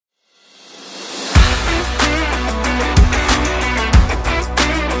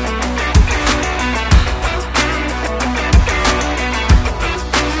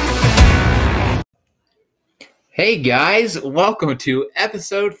Hey guys, welcome to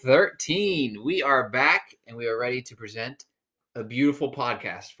episode 13. We are back and we are ready to present a beautiful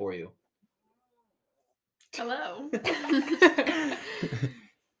podcast for you. Hello.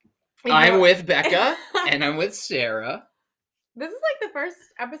 I'm with Becca and I'm with Sarah. This is like the first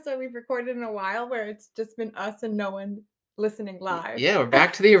episode we've recorded in a while where it's just been us and no one listening live. Yeah, we're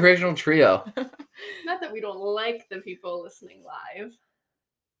back to the original trio. Not that we don't like the people listening live.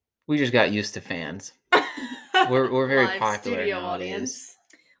 We just got used to fans. We're very Live popular studio nowadays. audience.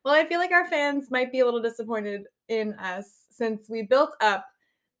 Well, I feel like our fans might be a little disappointed in us since we built up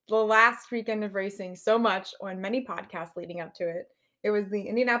the last weekend of racing so much on many podcasts leading up to it. It was the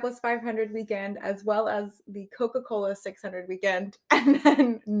Indianapolis 500 weekend as well as the Coca Cola 600 weekend, and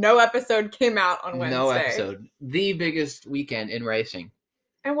then no episode came out on Wednesday. No episode. The biggest weekend in racing.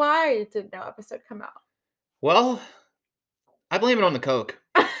 And why did no episode come out? Well, I blame it on the Coke.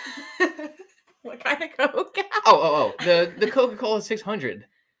 What kind of Coke? The Coca Cola 600.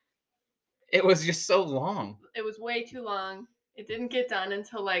 It was just so long. It was way too long. It didn't get done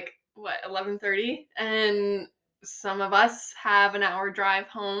until 11:30, and some of us have an hour drive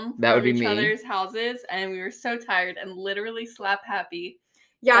home That would from be each me. other's houses, and we were so tired and literally slap happy.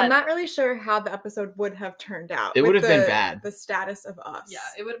 Yeah, But- I'm not really sure how the episode would have turned out. It with would have been the- bad. The status of us. Yeah,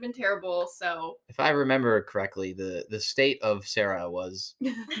 it would have been terrible. So If I remember correctly, the state of Sarah was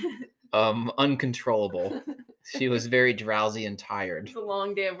uncontrollable. She was very drowsy and it tired was a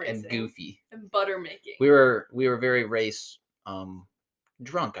long day of racing and goofy. and butter making. We were very race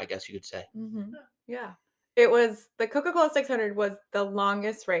drunk, I guess you could say. Mhm. Yeah. It was the Coca-Cola 600 was the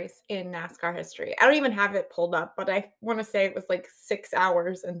longest race in NASCAR history. I don't even have it pulled up, but I want to say it was like 6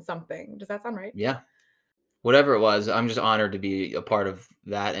 hours and something. Does that sound right? Yeah. Whatever it was, I'm just honored to be a part of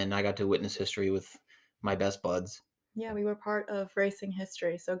that, and I got to witness history with my best buds. Yeah, we were part of racing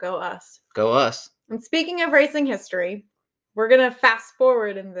history, so go us. Go us. And speaking of racing history, we're going to fast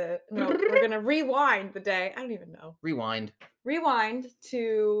forward we're going to rewind the day. I don't even know. Rewind. Rewind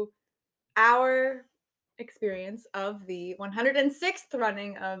to our experience of the 106th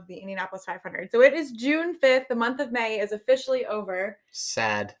running of the Indianapolis 500. So it is June 5th. The month of May is officially over,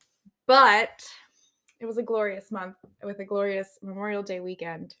 Sad. but it was a glorious month with a glorious Memorial Day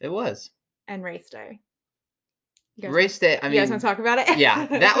weekend It was. and race day. You guys Race day. I you guys mean, want to talk about it? yeah,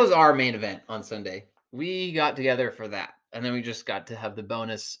 that was our main event on Sunday. We got together for that, and then we just got to have the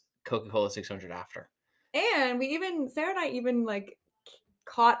bonus Coca-Cola 600 after. And Sarah and I even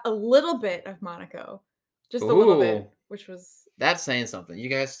caught a little bit of Monaco. Just a little bit, Ooh. which was, That's saying something. You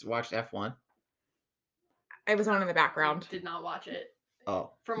guys watched F1? I was on in the background. Did not watch it.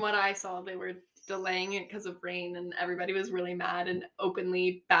 Oh, From what I saw, they were delaying it because of rain, and everybody was really mad and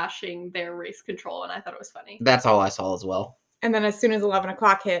openly bashing their race control, and I thought it was funny. that's all I saw as well. And then as soon as 11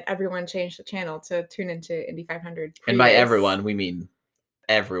 o'clock hit, everyone changed the channel to tune into Indy 500 And by pre-race. everyone, we mean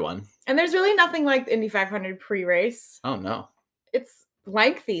everyone. And there's really nothing like the Indy 500 pre-race. Oh, no. It's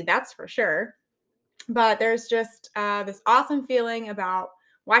lengthy, that's for sure. But there's just this awesome feeling about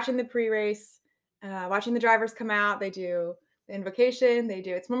watching the pre-race, watching the drivers come out. They do the invocation.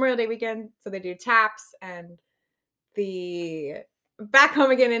 It's Memorial Day weekend, so they do taps and the Back Home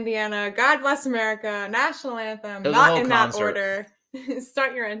Again, Indiana, God Bless America, National Anthem, It was a not whole in concert. that order.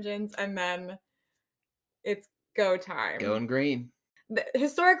 Start your engines, and then it's go time. Going green.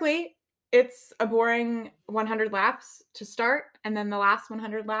 Historically, it's a boring 100 laps to start, and then the last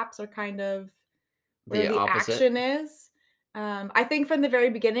 100 laps are kind of where the opposite. action is. I think from the very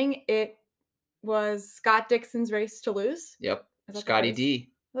beginning, it was Scott Dixon's race to lose. Yep. Is that the Scotty phrase? D. Is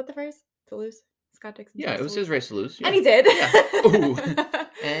that the phrase? To lose? Scott Dixon. Yeah, it was his race to lose. Yeah. And he did. Yeah. Ooh.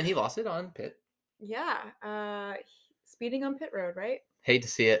 And he lost it on pit. Yeah. Speeding on pit road, right? Hate to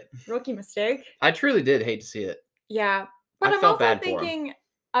see it. Rookie mistake. I truly did hate to see it. Yeah. But I I'm felt also bad for him. thinking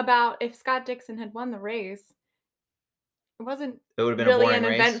about if Scott Dixon had won the race, it wasn't It would have been a really boring an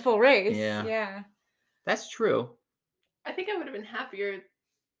race. eventful race. Yeah. Yeah. That's true. I think I would have been happier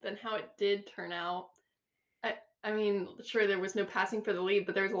than how it did turn out. I mean, sure, there was no passing for the lead,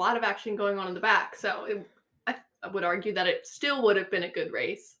 but there was a lot of action going on in the back. So I would argue that it still would have been a good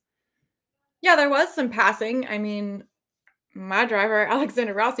race. Yeah, there was some passing. I mean, my driver,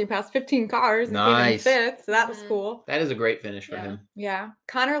 Alexander Rossi, passed 15 cars and came in Nice. 5th, so that was Mhm. cool. That is a great finish for Yeah. him. Yeah.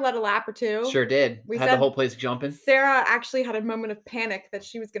 Connor led a lap or two. Sure did. We Had the said- whole place jumping. Sarah actually had a moment of panic that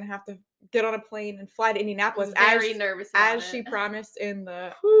she was going to have to get on a plane and fly to I Indianapolis was very as, nervous about as it. she promised in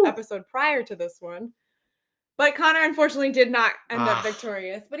the Whew. episode prior to this one. But Connor unfortunately did not end up Ah.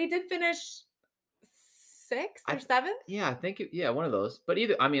 victorious, but he did finish 6th or I- 7th. Yeah, I think one of those. But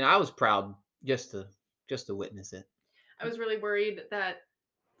I was proud just to witness it. I was really worried that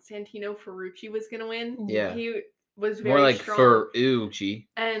Santino Ferrucci was gonna win. Yeah. He was very More like strong. Ferrucci.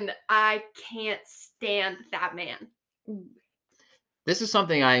 And I can't stand that man. This is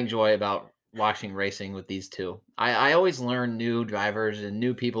something I enjoy about watching racing with these two. I always learn new drivers and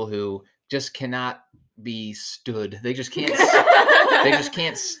new people who just cannot be stood. They just can't. They just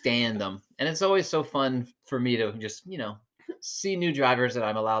can't stand them, and it's always so fun for me to just see new drivers that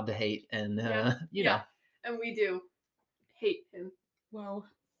I'm allowed to hate, and you know, And we do hate him. Whoa.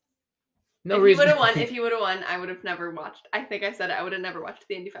 no if reason. If he would have won, I would have never watched. I think I said it, I would have never watched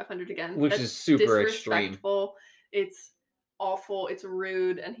the Indy 500 again. Which That's is super extreme. disrespectful. It's awful. It's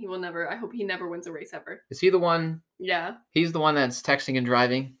rude, and he will never. I hope he never wins a race ever. Is he the one? Yeah, He's the one that's texting and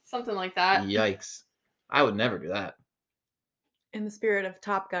driving. something like that. Yikes! I would never do that. In the spirit of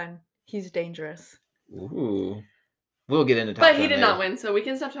Top Gun, he's dangerous. Ooh, we'll get into Top But Gun he did later. not win, so we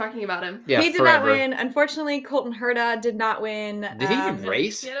can stop talking about him. Yeah, he did forever. not win. Unfortunately, Colton Herta did not win. Did he even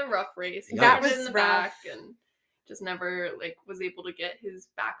race? He had a rough race. He That started was in the rough. back and just never was able to get his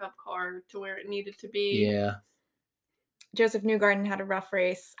backup car to where it needed to be. Yeah. Joseph Newgarden had a rough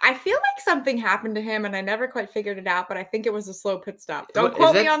race. I feel like something happened to him, and I never quite figured it out, but I think it was a slow pit stop. Don't What- is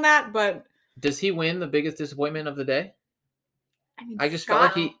quote me that- on that, but Does he win the biggest disappointment of the day? I mean, I just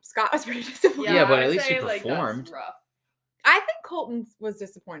felt like Scott was pretty disappointed. Yeah, but I'd at least he say, that's performed. rough. I think Colton was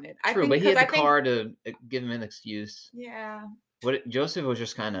disappointed. I True, think, but he had the 'cause I think- car to give him an excuse. Yeah, Joseph was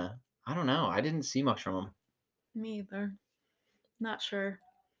just kind of, I don't know. I didn't see much from him. me either. Not sure.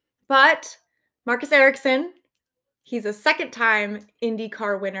 But Marcus Ericsson, he's a second-time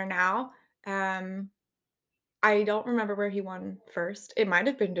IndyCar winner now. I don't remember where he won first. It might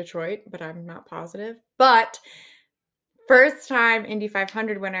have been Detroit, but I'm not positive. But first-time Indy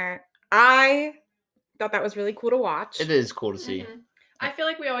 500 winner. I thought that was really cool to watch. It is cool to see. Mhm. I feel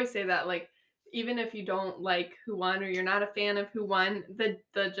like we always say that, even if you don't like who won or you're not a fan of who won, the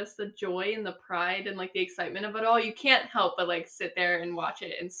just the joy and the pride and the excitement of it all, you can't help but sit there and watch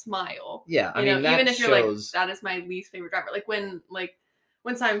it and smile. Yeah, I You mean, know, that even if you're shows. that is my least favorite driver.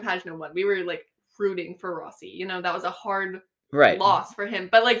 When Simon Pagenaud won, we were rooting for Rossi. You know, that was a hard Right. loss for him.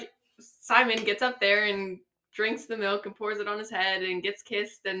 But Simon gets up there and drinks the milk and pours it on his head and gets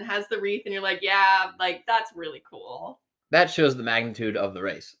kissed and has the wreath, and you're yeah, that's really cool. That shows the magnitude of the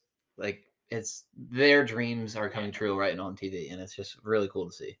race. It's their dreams are coming true right now on TV, and it's just really cool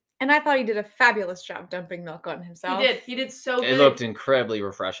to see. And I thought he did a fabulous job dumping milk on himself. He did so good. It looked incredibly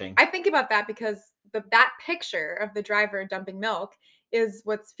refreshing. I think about that because that picture of the driver dumping milk is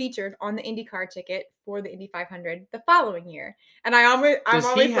what's featured on the IndyCar ticket for the Indy 500 the following year. And I'm Does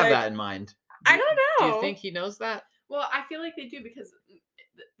always he have like, that in mind? I don't Do know. you think he knows that? Well, I feel like they do because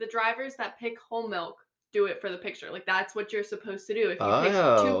the drivers that pick whole milk do it for the picture. That's what you're supposed to do. If you pick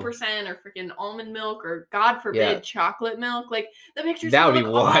 2% or freaking almond milk or God forbid chocolate milk, the picture's That gonna would be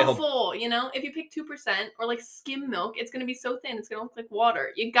look wild. awful. You know, if you pick 2% or skim milk, it's gonna be so thin, it's gonna look like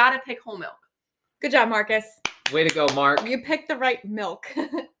water. You gotta pick whole milk. Good job, Marcus. Way to go, Mark. You picked the right milk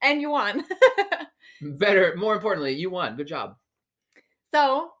and you won. Better, more importantly, you won. Good job.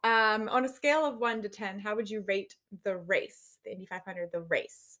 So, on a scale of 1 to 10, how would you rate the race, the Indy 500, the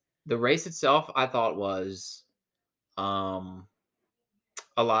race? The race itself, I thought was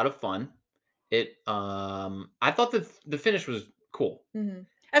a lot of fun. I thought the finish was cool. Mm-hmm.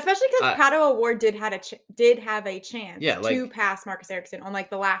 Especially because Pato O'Ward did have a chance to pass Marcus Ericsson on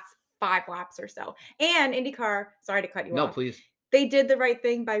the last 5 laps or so. And IndyCar, sorry to cut you off. No, please. They did the right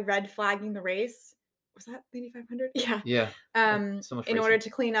thing by red flagging the race. Was that the Indy 500? Yeah. Yeah. So much in order to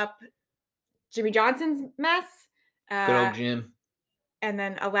clean up Jimmy Johnson's mess. Good old Jim. And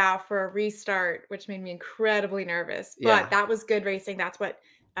then allow for a restart, which made me incredibly nervous. But Yeah. that was good racing. That's what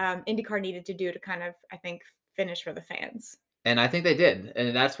IndyCar needed to do to kind of, I think, finish for the fans. And I think they did.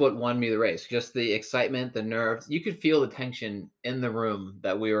 And that's what won me the race. Just the excitement, the nerves. You could feel the tension in the room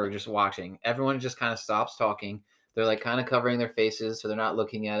that we were just watching. Everyone just kind of stops talking. They're kind of covering their faces so they're not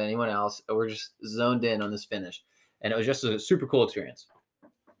looking at anyone else. We're just zoned in on this finish. And it was just a super cool experience.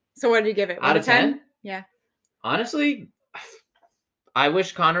 So what did you give it? Out of 10? Yeah. Honestly, I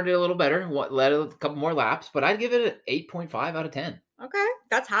wish Connor did a little better. Led a couple more laps, but I'd give it an 8.5 out of 10. Okay,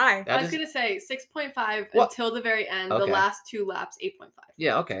 that's high. I was going to say 6.5 until the very end. Okay. The last 2 laps, 8.5.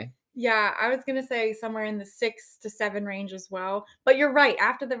 Yeah, okay. Yeah, I was going to say somewhere in the 6 to 7 range as well. But you're right.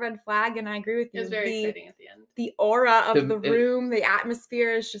 After the red flag, and I agree with you. It was very exciting at the end. The aura of the room, the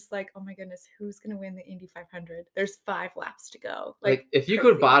atmosphere is just oh my goodness, who's going to win the Indy 500? There's 5 laps to go. If you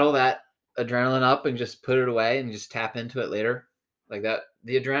could bottle that adrenaline up and just put it away and just tap into it later, that,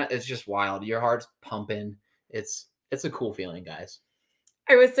 the adrenaline, it's just wild. Your heart's pumping. It's a cool feeling, guys.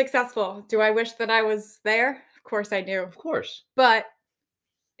 I was successful. Do I wish that I was there? Of course I do. Of course. But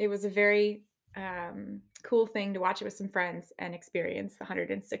It was a very cool thing to watch it with some friends and experience the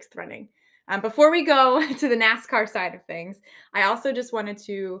 106th running. Before we go to the NASCAR side of things, I also just wanted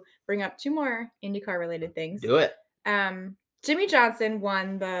to bring up 2 more IndyCar related things. Do it. Jimmy Johnson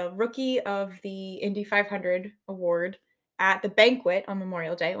won the Rookie of the Indy 500 award at the banquet on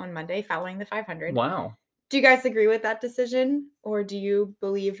Memorial Day on Monday following the 500. Wow. Do you guys agree with that decision, or do you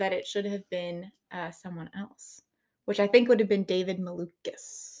believe that it should have been someone else? Which I think would have been David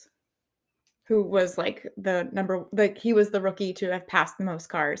Malukas, who was like he was the rookie to have passed the most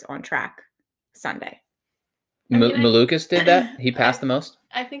cars on track Sunday. Malukas did that? He passed the most?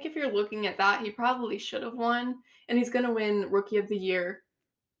 I think if you're looking at that, he probably should have won, and he's going to win Rookie of the Year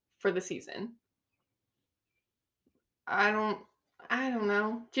for the season. I don't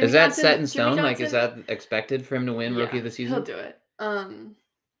know. Jimmy Is that Johnson- set in Jimmy stone? Like, is Johnson- that expected for him to win Rookie of the Season? He'll do it.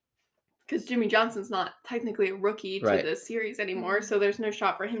 Because Jimmy Johnson's not technically a rookie to Right. the series anymore, so there's no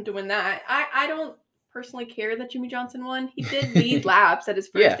shot for him to win that. I don't personally care that Jimmy Johnson won. He did lead laps at his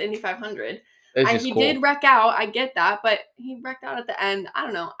first Yeah. Indy 500. It's just He cool. did wreck out. I get that, but he wrecked out at the end. I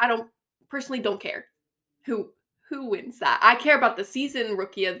don't know. I don't care who wins that. I care about the season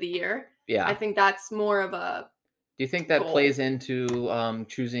Rookie of the Year. Yeah. I think that's more of a. Do you think that goal. plays into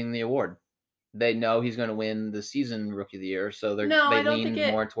choosing the award? They know he's going to win the season Rookie of the Year, so they I don't lean think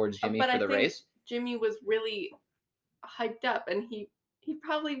it- more towards Jimmy but for I the think race. Jimmy was really hyped up, and he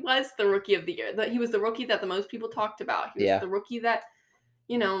probably was the Rookie of the Year. That he was the rookie that the most people talked about. He was the rookie that,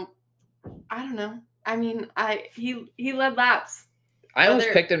 I don't know. I mean, he led laps. I almost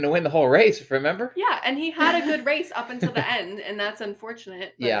picked him to win the whole race. Remember? Yeah, and he had a good race up until the end, and that's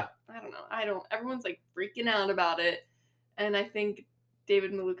unfortunate. But Yeah. I don't know. Everyone's like freaking out about it, and I think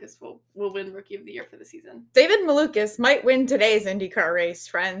David Malukas will win Rookie of the Year for the season. David Malukas might win today's IndyCar race,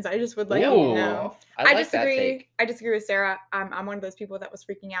 friends. I just would like you to know. I like that take. I disagree with Sarah. I'm one of those people that was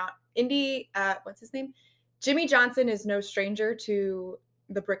freaking out. What's his name? Jimmy Johnson is no stranger to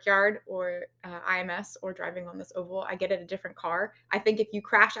the Brickyard or IMS or driving on this oval. I get it, a different car. I think if you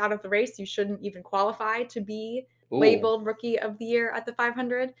crash out of the race, you shouldn't even qualify to be labeled Rookie of the Year at the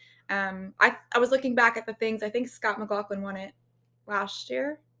 500. I was looking back at the things. I think Scott McLaughlin won it last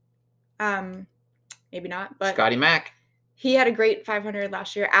year. Maybe not, but Scotty Mack. He had a great 500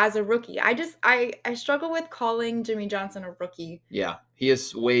 last year as a rookie. I struggle with calling Jimmy Johnson a rookie. Yeah, he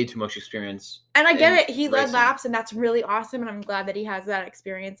has way too much experience. And I get it. He led racing. laps, and that's really awesome. And I'm glad that he has that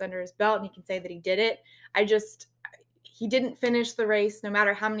experience under his belt, and he can say that he did it. He didn't finish the race, no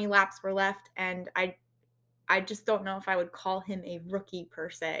matter how many laps were left. And I just don't know if I would call him a rookie per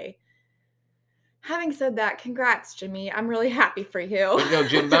se. Having said that, congrats, Jimmy. I'm really happy for you. Let's go,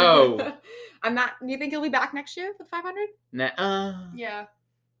 Jimbo. I'm not. Do you think he'll be back next year for the 500? Yeah.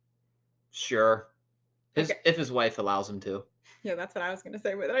 Sure. Okay. If his wife allows him to. Yeah, that's what I was going to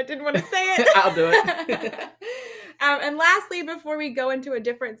say, but I didn't want to say it. I'll do it. And lastly, before we go into a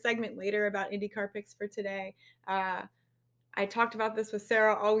different segment later about IndyCar picks for today, I talked about this with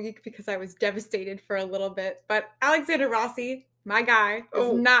Sarah all week because I was devastated for a little bit. But Alexander Rossi, my guy,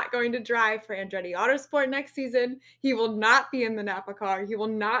 is not going to drive for Andretti Autosport next season. He will not be in the Napa car. He will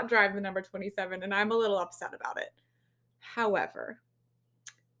not drive the number 27, and I'm a little upset about it. However,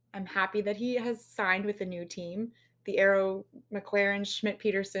 I'm happy that he has signed with a new team, the Arrow McLaren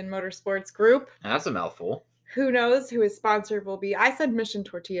Schmidt-Peterson Motorsports Group. That's a mouthful. Who knows who his sponsor will be? I said Mission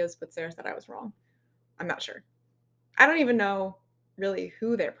Tortillas, but Sarah said I was wrong. I'm not sure. I don't even know really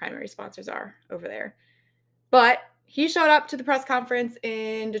who their primary sponsors are over there. But he showed up to the press conference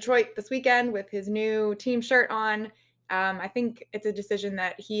in Detroit this weekend with his new team shirt on. I think it's a decision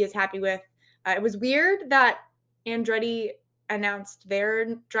that he is happy with. It was weird that Andretti announced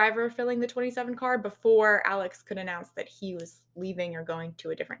their driver filling the 27 car before Alex could announce that he was leaving or going to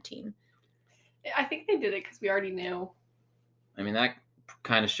a different team. I think they did it because we already knew. I mean, that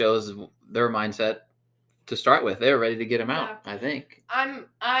kind of shows their mindset to start with. They were ready to get him out, I think. I'm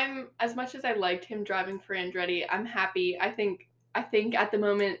as much as I liked him driving for Andretti, I'm happy. I think at the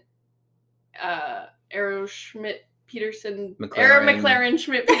moment, Arrow McLaren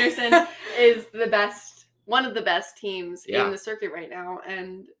Schmidt-Peterson is one of the best teams in the circuit right now,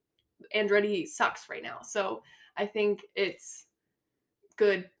 and Andretti sucks right now. So I think it's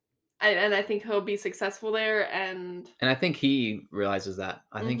good. And I think he'll be successful there. And I think he realizes that.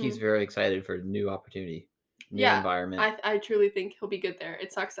 I think he's very excited for a new opportunity, new environment. I truly think he'll be good there.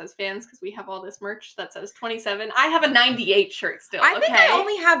 It sucks as fans because we have all this merch that says 27. I have a 98 shirt still. I think I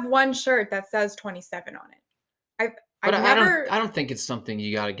only have one shirt that says 27 on it. But I've I never. don't. I don't think it's something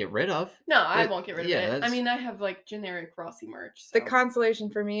you got to get rid of. No, I That- won't get rid yeah, of it. I that's- mean, I have like generic Rossi merch. So. The consolation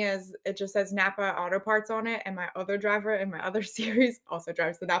for me is it just says Napa Auto Parts on it, and my other driver in my other series also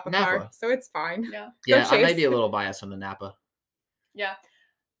drives the Napa car, Napa. so it's fine. Yeah. Yeah, I might Chase. be a little biased on the Napa. Yeah.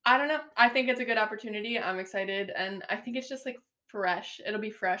 I don't know. I think it's a good opportunity. I'm excited, and I think it's just like fresh. It'll be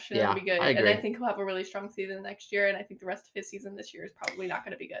fresh and Yeah, it'll be good. I And I agree. think he'll have a really strong season next year. And I think the rest of his season this year is probably not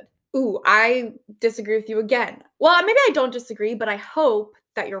going to be good. Ooh, I disagree with you again. Well, maybe I don't disagree, but I hope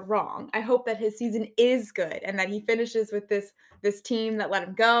that you're wrong. I hope that his season is good and that he finishes with this team that let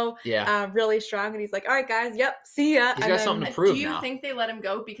him go really strong. And he's like, all right, guys, yep, see ya. He's And got then- something to prove Do you now. think they let him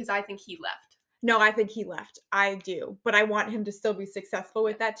go? Because I think he left. No, I think he left. I do. But I want him to still be successful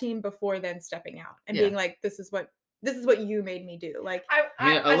with that team before then stepping out and Yeah. being like, this is what you made me do. Like, I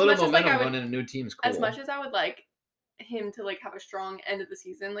mean, a as little much as, like, momentum I would- going in a new team's cool. As much as I would like him to like have a strong end of the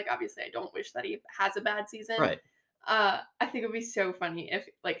season, like obviously I don't wish that he has a bad season. Right. I think it would be so funny if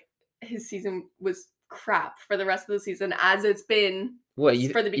like his season was crap for the rest of the season, as it's been What for the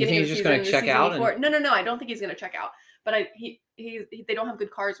you beginning think of he's the just season. going and to the check season out? before. No, I don't think he's gonna check out. But they don't have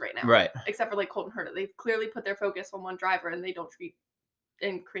good cars right now. Right. Except for like Colton Herta. They've clearly put their focus on one driver and they don't treat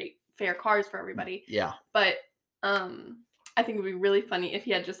and create fair cars for everybody. Yeah. But I think it would be really funny if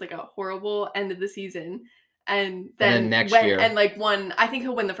he had just like a horrible end of the season and then next went year. and like won. I think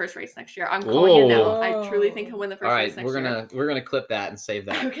he'll win the first race next year. I'm calling it now. Whoa. I truly think he'll win the first All race right, next year. we're gonna clip that and save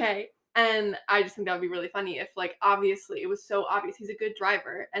that. Okay. And I just think that would be really funny if like obviously it was so obvious he's a good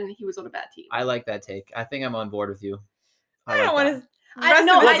driver and he was on a bad team. I like that take. I think I'm on board with you. I don't want his I rest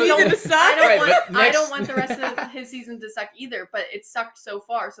know, of I the season don't- to suck. I don't Right, want but I next- don't want the rest of his season to suck either, but it sucked so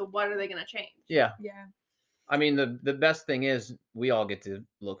far, so what are they gonna change? Yeah. Yeah, I mean, the best thing is we all get to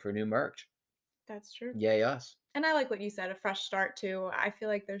look for new merch. that's true. Yay us. And I like what you said, a fresh start too. I feel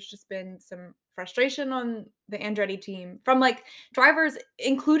like there's just been some frustration on the Andretti team from like drivers,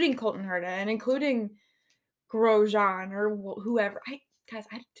 including Colton Herta and including Grosjean or whoever. I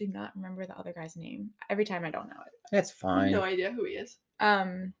do not remember the other guy's name. Every time I don't know it. That's I have fine. no idea who he is.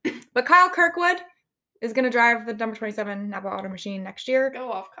 But Kyle Kirkwood is going to drive the number 27 Napa Auto Machine next year. Go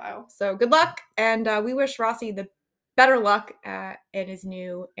off, Kyle. So good luck, and we wish Rossi the better luck in his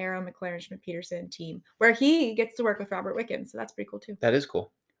new Arrow McLaren Schmidt Peterson team, where he gets to work with Robert Wickens. So that's pretty cool too. That is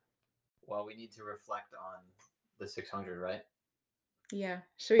cool. Well, we need to reflect on the 600, right? Yeah.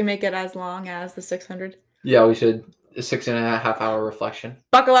 Should we make it as long as the 600? Yeah, we should. A 6.5 hour reflection.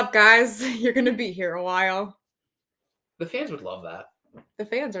 Buckle up, guys. You're going to be here a while. The fans would love that. The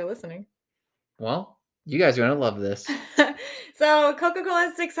fans are listening. Well, you guys are gonna love this. So Coca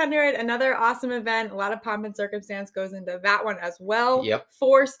Cola 600, another awesome event. A lot of pomp and circumstance goes into that one as well. Yep.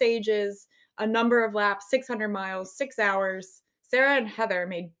 4 stages, a number of laps, 600 miles, 6 hours. Sarah and Heather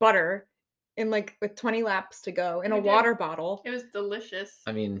made butter with 20 laps to go in a We did. water bottle. It was delicious.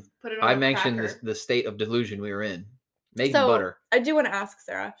 I mean, Put it on I a mentioned cracker. the state of delusion we were in. Making So butter. I do want to ask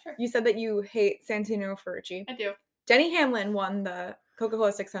Sarah. Sure. You said that you hate Santino Ferrucci. I do. Denny Hamlin won the Coca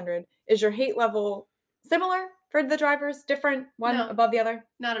Cola 600. Is your hate level similar for the drivers? Different? One No. above the other?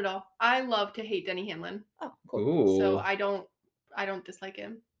 Not at all. I love to hate Denny Hamlin. Oh, cool. Ooh. So I don't dislike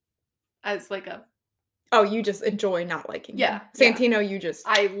him as like a Oh, you just enjoy not liking Yeah, him. yeah. Santino, you just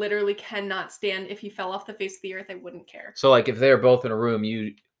I literally cannot stand if he fell off the face of the earth, I wouldn't care. So like if they're both in a room,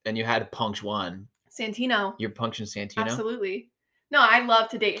 you had to punch one, Santino. you're punching Santino. Absolutely. No, I love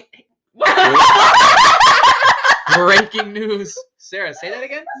to date. Breaking news. Sarah, say that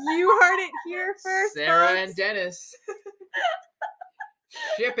again. you heard it here first. Sarah folks. and Dennis.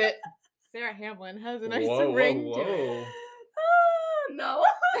 Ship it. Sarah Hamlin has a nice Whoa, ring whoa, to it. whoa. Oh, no.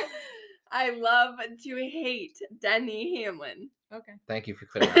 I love to hate Denny Hamlin. Okay. Thank you for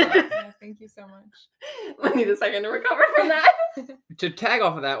clearing that up. Yeah, thank you so much. I need a second to recover from that. To tag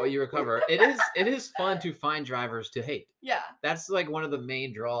off of that, what you recover, it is fun to find drivers to hate. Yeah. That's like one of the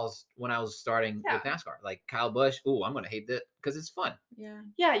main draws when I was starting with NASCAR. Like Kyle Busch, ooh, I'm gonna hate that because it's fun. Yeah.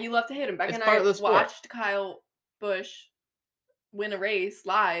 Yeah, you love to hate him. Beck It's and part I of the sport. watched Kyle Busch win a race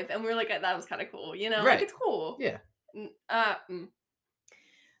live, and we were like, that was kind of cool. You know, Right. like it's cool. Yeah.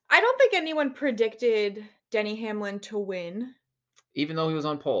 I don't think anyone predicted Denny Hamlin to win Even though he was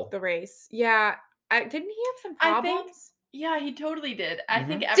on pole. the race. Yeah. Didn't he have some I think problems? Yeah, he totally did. I Mhm.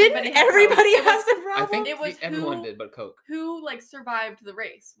 think everybody. Didn't had everybody problems. It have was- some I problems? think It was everyone who- did, but Coke. Who like survived the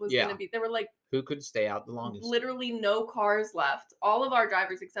race was Yeah. gonna be. There were like Who could stay out the longest? literally no cars left. All of our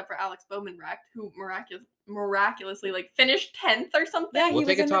drivers except for Alex Bowman wrecked, who miraculously like finished 10th or something. Yeah, he We'll was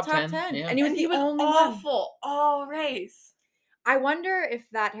take a in top the top 10, 10. yeah. And he was And the he was only one. awful all race. I wonder if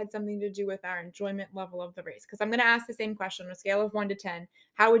that had something to do with our enjoyment level of the race. Because I'm going to ask the same question on a scale of 1 to 10.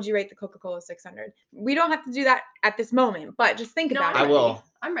 How would you rate the Coca Cola 600? We don't have to do that at this moment, but just think about I'm it. ready. will.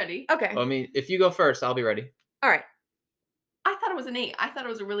 I'm ready. Okay. I mean, if you go first, I'll be ready. All right. I thought it was an 8. I thought it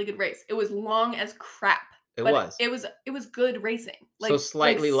was a really good race. It was long as crap. It but was. It was good racing. So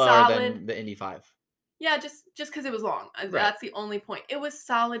slightly lower solid, than the Indy 5. Yeah, just because it was long. Right. That's the only point. It was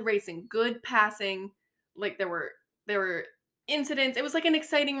solid racing, good passing. Like there were incidents. It was like an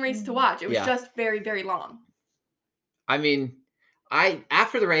exciting race to watch. It was Yeah. just very, very long. I mean,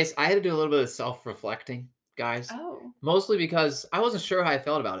 after the race, I had to do a little bit of self-reflecting, guys. Oh. Mostly because I wasn't sure how I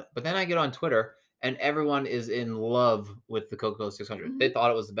felt about it. But then I get on Twitter and everyone is in love with the Coca Cola 600. Mhm. They thought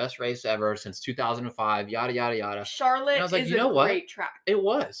it was the best race ever since 2005, yada, yada, yada. Charlotte And I was like, is you know a what? great track. It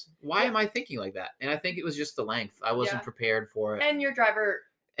was. Why Yeah. am I thinking like that? And I think it was just the length. I wasn't Yeah. prepared for it. And your driver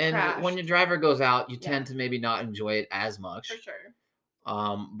And when crashed. your driver goes out, you Yeah. tend to maybe not enjoy it as much. For sure.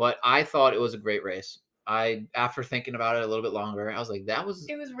 But I thought it was a great race. After thinking about it a little bit longer, I was like, that was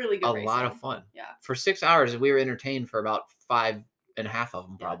It was really good a racing. lot of fun. Yeah. For 6 hours, we were entertained for about 5.5 of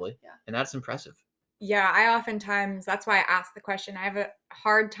them, Yeah, probably. yeah. And that's impressive. Yeah, I oftentimes, that's why I asked the question. I have a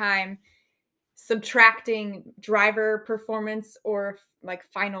hard time subtracting driver performance or like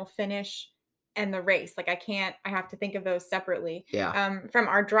final finish and the race. Like I have to think of those separately. Yeah. From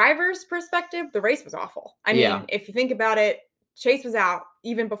our driver's perspective, the race was awful. I Yeah. mean, if you think about it, Chase was out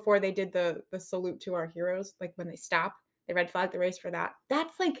even before they did the salute to our heroes. Like when they stop, they red flag the race for that.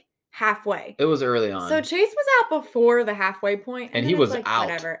 That's like halfway. It was early on. So Chase was out before the halfway point, And then he it's was like, out.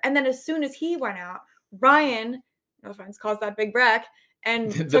 whatever. And then as soon as he went out, Ryan, no offense, calls that big wreck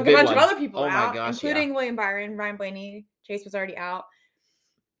and The took a big bunch one. of other people Oh my out, gosh, including William Byron, Ryan Blaney. Chase was already out.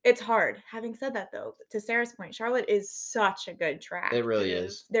 It's hard. Having said that, though, to Sarah's point, Charlotte is such a good track. It really It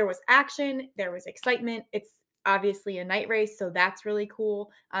is. There was action. There was excitement. It's obviously a night race, so that's really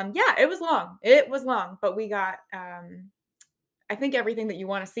cool. Yeah, it was long. It was long, but we got I think everything that you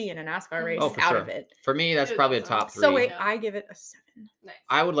want to see in a NASCAR race Oh, for out sure. of it. For me, that's It was probably a awesome. top 3. So wait, Yeah. I give it a 7. Nice.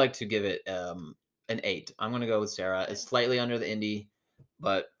 I would like to give it an 8. I'm going to go with Sarah. It's Nice. slightly under the Indy,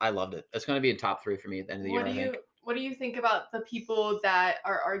 but I loved it. It's going to be a top 3 for me at the end of the year, I think. What do you think about the people that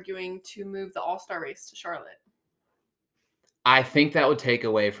are arguing to move the All-Star race to Charlotte? I think that would take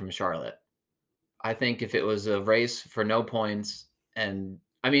away from Charlotte. I think if it was a race for no points, and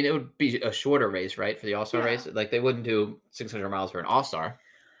I mean, it would be a shorter race, right, for the All-Star Yeah. race. Like they wouldn't do 600 miles for an All-Star.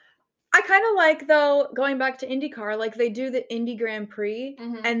 I kind of like, though, going back to IndyCar, like they do the Indy Grand Prix,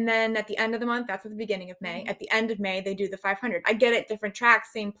 Mhm. and then at the end of the month, that's at the beginning of May. Mhm. At the end of May, they do the 500. I get it, different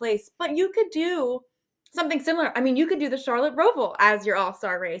tracks, same place, but you could do something similar. I mean, you could do the Charlotte Roval as your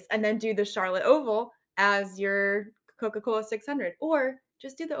All-Star race, and then do the Charlotte Oval as your Coca-Cola 600, or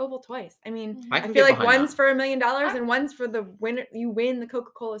just do the Oval twice. I mean, Mhm. I I can feel get like behind one's that. for $1 million and one's for the winner. You win the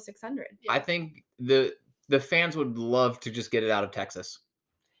Coca-Cola 600. Yeah. I think the fans would love to just get it out of Texas.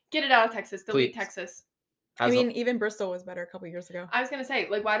 Get it out of Texas. Delete Please. Texas. I As a- mean, even Bristol was better a couple years ago. I was gonna say,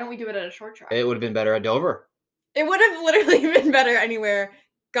 like, why don't we do it at a short track? it would have been better at Dover. It would have literally been better anywhere.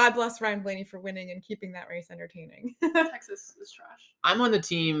 God bless Ryan Blaney for winning and keeping that race entertaining. Texas is trash. I'm on the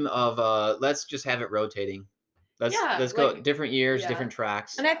team of let's just have it rotating. Let's Yeah, go like- different years, yeah. different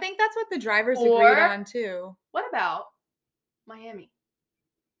tracks. And I think that's what the drivers Or- agreed on too. What about Miami?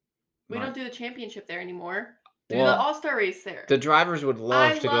 We Mi- don't do the championship there anymore. Do Well, the All-Star race there. The drivers would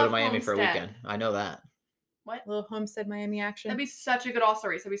love I to go to love Miami for a Homestead. weekend. I know that. What? Little Homestead Miami action. That'd be such a good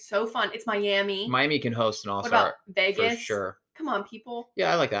All-Star race. That'd be so fun. It's Miami. Miami can host an What All-Star about Vegas? for sure. Come on, people.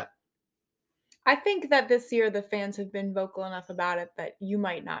 Yeah, I like that. I think that this year the fans have been vocal enough about it that you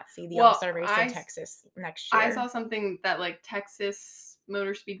might not see the Well, All-Star race I in s- Texas next year. I saw something that like Texas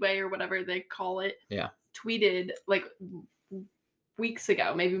Motor Speedway or whatever they call it. Yeah. Tweeted like weeks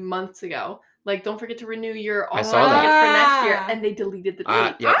ago, maybe months ago. Like, don't forget to renew your I All-Star saw that. tickets for next year, Ah. and they deleted the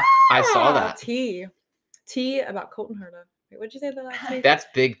tweet. Yep, I saw that. T about Colton Herta. Wait, what'd you say the last name? That's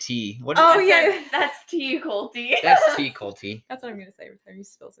Big T. What? Oh, I yeah. said, that's T, Colty. That's T, Colty. That's what I'm gonna say every time you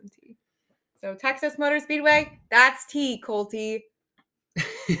spill some tea. So Texas Motor Speedway, that's T, Colty.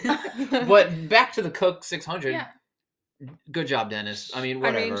 But back to the Coke 600. Yeah. Good job, Dennis. I mean, I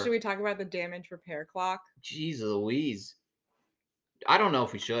whatever. mean, should we talk about the damage repair clock? Jeez Louise. I don't know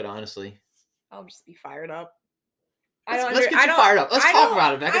if we should, honestly. I'll just be fired up. Let's get you fired up. Let's talk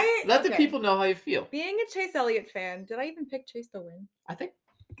about it, Becca. Let the okay. people know how you feel. Being a Chase Elliott fan, did I even pick Chase to win? I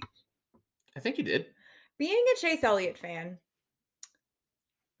think you did. Being a Chase Elliott fan,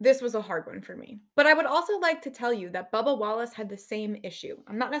 this was a hard one for me. But I would also like to tell you that Bubba Wallace had the same issue.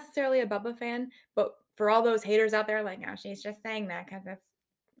 I'm not necessarily a Bubba fan, but for all those haters out there like, oh, she's just saying that because that's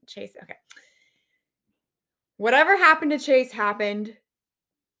Chase. Okay. Whatever happened to Chase happened.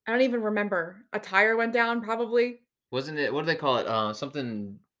 I don't even remember. A tire went down, probably. Wasn't it? What do they call it?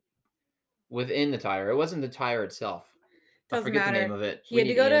 Something within the tire. It wasn't the tire itself. I Doesn't forget the name matter. of it. He We had to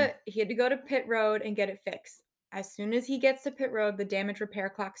need go Ian. to he had to go to pit road and get it fixed. As soon as he gets to pit road, the damage repair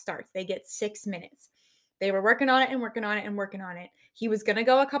clock starts. They get 6 minutes. They were working on it and working on it and working on it. He was going to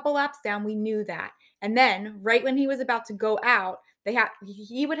go a couple laps down. We knew that. And then right when he was about to go out,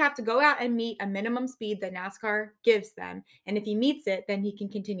 he would have to go out and meet a minimum speed that NASCAR gives them. And if he meets it, then he can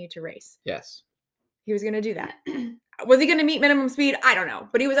continue to race. Yes. He was going to do that. Was he going to meet minimum speed? I don't know.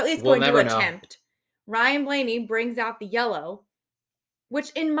 But he was at least We'll going to never know. attempt. Ryan Blaney brings out the yellow, which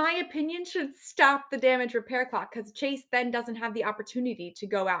in my opinion should stop the damage repair clock because Chase then doesn't have the opportunity to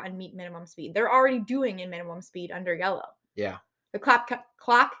go out and meet minimum speed. They're already doing in minimum speed under yellow. Yeah. The clock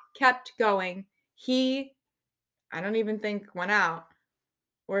kept going. I don't even think went out,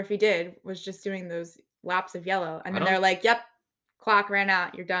 or if he did, was just doing those laps of yellow. And then they're like, yep, clock ran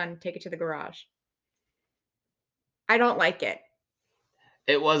out. You're done. Take it to the garage. I don't like it.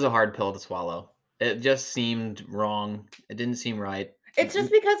 It was a hard pill to swallow. It just seemed wrong. It didn't seem right. It's just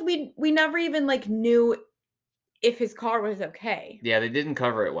because we never even knew if his car was okay. Yeah, they didn't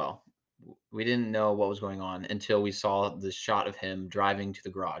cover it well. We didn't know what was going on until we saw the shot of him driving to the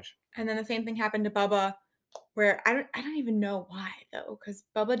garage. And then the same thing happened to Bubba, where I don't even know why though, because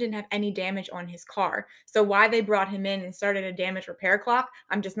Bubba didn't have any damage on his car. So why they brought him in and started a damage repair clock,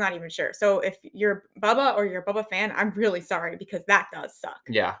 I'm just not even sure. So if you're Bubba or you're a Bubba fan, I'm really sorry because that does suck.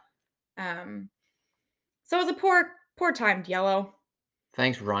 Yeah. So it was a poor timed yellow.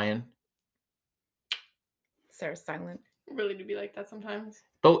 Thanks, Ryan. Sarah's silent. Really do be like that sometimes.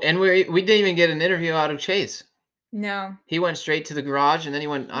 And we didn't even get an interview out of Chase. No. He went straight to the garage and then he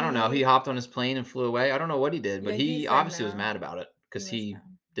went, I don't know, he hopped on his plane and flew away. I don't know what he did, but he obviously was mad about it because he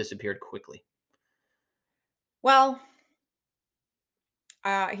disappeared quickly. Well,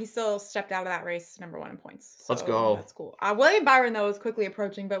 he still stepped out of that race number 1 in points. So let's go. That's cool. William Byron, though, was quickly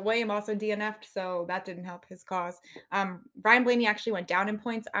approaching, but William also DNF'd, so that didn't help his cause. Ryan Blaney actually went down in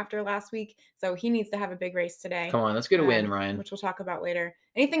points after last week, so he needs to have a big race today. Come on, let's get a win, Ryan. Which we'll talk about later.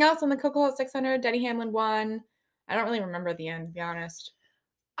 Anything else on the Coca Cola 600? Denny Hamlin won. I don't really remember the end, to be honest.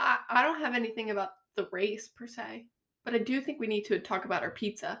 I don't have anything about the race, per se, but I do think we need to talk about our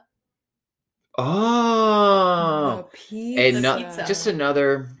pizza. Oh, pizza. Just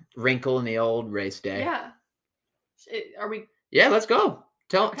another wrinkle in the old race day. Yeah. Are we? Yeah, let's go.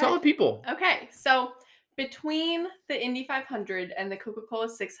 Tell the people. Okay, so between the Indy 500 and the Coca Cola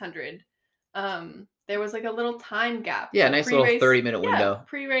 600, there was like a little time gap. Yeah, nice little 30-minute window.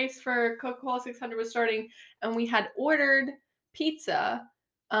 Pre-race for Coca Cola 600 was starting, and we had ordered pizza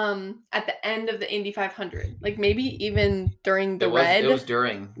at the end of the Indy 500, like maybe even during the red. It was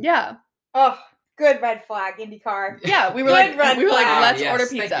during. Yeah. Oh, good red flag, INDYCAR. Yeah, we were Good like, let's yes, order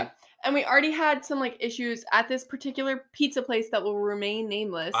thank pizza. you. And we already had some issues at this particular pizza place that will remain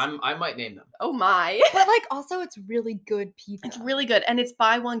nameless. I might name them. Oh my. But also it's really good pizza. It's really good. And it's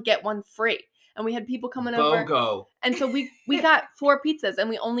buy one, get one free. And we had people coming over. BOGO. And so we got 4 pizzas and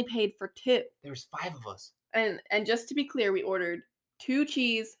we only paid for 2. There's 5 of us. And just to be clear, we ordered 2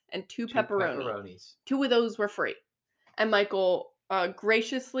 cheese and 2 pepperonis. 2 of those were free. And Michael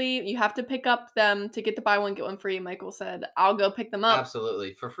graciously, you have to pick up them to get the buy one, get one free. Michael said, I'll go pick them up.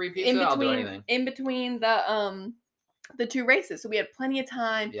 Absolutely. For free pizza, I'll do anything. In between the 2 races. So we had plenty of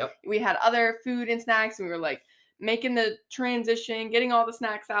time. Yep. We had other food and snacks, and we were making the transition, getting all the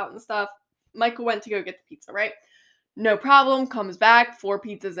snacks out and stuff. Michael went to go get the pizza, right? No problem. Comes back, 4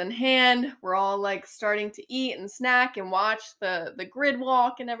 pizzas in hand. We're all starting to eat and snack and watch the grid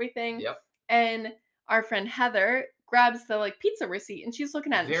walk and everything. Yep. And our friend Heather grabs the pizza receipt and she's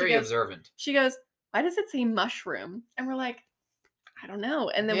looking at it. Very observant. She goes, why does it say mushroom? And we're like, I don't know.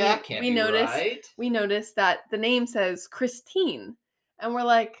 And then we noticed that the name says Christine. And we're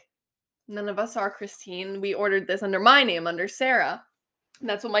like, none of us are Christine. We ordered this under my name, under Sarah. And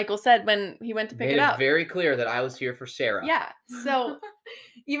that's what Michael said when he went to pick it up. Very clear that I was here for Sarah. Yeah. So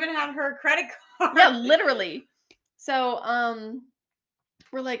even had her credit card. Yeah, literally. So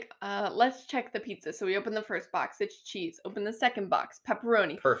we're like, let's check the pizza. So we open the first box, it's cheese. Open the second box,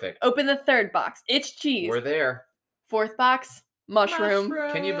 pepperoni. Perfect. Open the third box, it's cheese. We're there. 4th box, mushroom.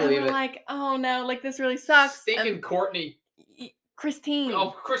 Can you believe and we're it? like, oh no, this really sucks. Stinking Courtney. Christine.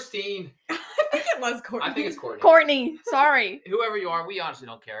 Oh, Christine. I think it was Courtney. I think it's Courtney. Courtney, sorry. Whoever you are, we honestly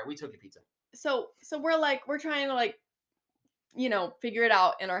don't care. We took your pizza. So we're trying to figure it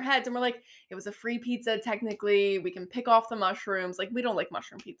out in our heads, and we're like, it was a free pizza technically. We can pick off the mushrooms. We don't like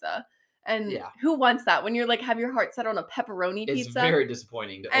mushroom pizza. And who wants that when you're have your heart set on a pepperoni pizza? It's very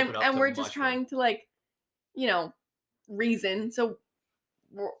disappointing to open up. And we're just trying to reason. So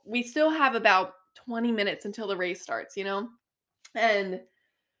we still have about 20 minutes until the race starts, and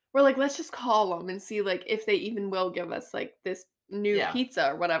we're like, let's just call them and see like if they even will give us like this new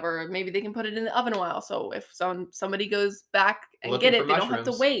pizza or whatever. Maybe they can put it in the oven a while. So if somebody goes back and Looking get for it, they don't have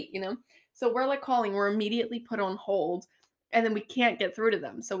to mushrooms. wait, So we're like calling, we're immediately put on hold, and then we can't get through to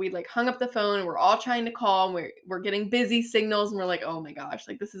them. So we like hung up the phone and we're all trying to call, and we're getting busy signals, and we're like, oh my gosh,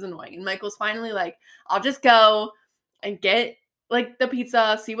 like this is annoying. And Michael's finally like, I'll just go and get like the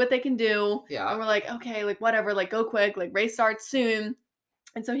pizza, see what they can do. Yeah. And we're like, okay, like whatever, like go quick, like race starts soon.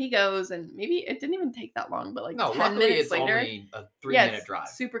 And so he goes, and maybe it didn't even take that long, but like 10 luckily minutes it's later, only a 3-minute drive.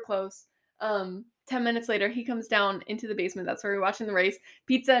 Super close. 10 minutes later, he comes down into the basement. That's where we're watching the race,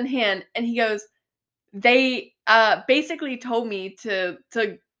 pizza in hand, and he goes, they basically told me to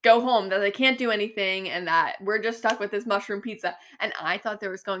go home, that they can't do anything, and that we're just stuck with this mushroom pizza. And I thought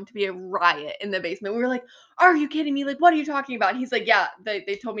there was going to be a riot in the basement. We were like, are you kidding me? Like, what are you talking about? And he's like, yeah,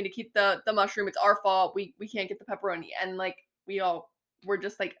 they told me to keep the mushroom. It's our fault. We can't get the pepperoni. And like, we all were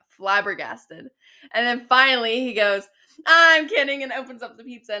just like flabbergasted. And then finally he goes, I'm kidding, and opens up the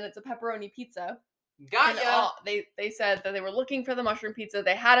pizza, and it's a pepperoni pizza. Got ya. They said that they were looking for the mushroom pizza.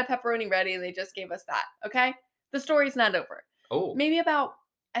 They had a pepperoni ready, and they just gave us that. Okay? The story's not over. Oh. Maybe about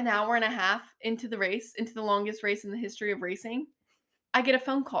an hour and a half into the race, into the longest race in the history of racing, I get a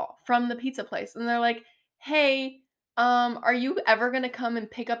phone call from the pizza place, and they're like, hey, are you ever going to come and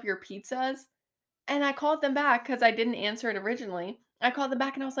pick up your pizzas? And I called them back because I didn't answer it originally. I called them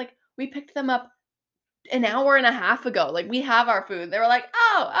back, and I was like, we picked them up an hour and a half ago. Like, we have our food. They were like,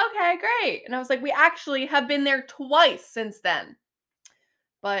 oh, okay, great. And I was like, we actually have been there twice since then.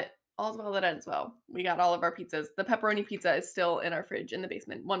 But all's well that ends well. We got all of our pizzas. The pepperoni pizza is still in our fridge in the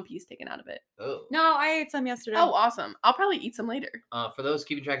basement. One piece taken out of it. Oh. No, I ate some yesterday. Oh, awesome. I'll probably eat some later. For those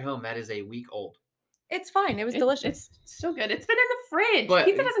keeping track at home, that is a week old. It's fine. It was delicious. It's still good. It's been in the fridge. But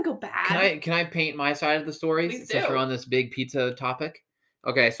pizza doesn't go bad. Can I paint my side of the story? Please Since do. we're on this big pizza topic?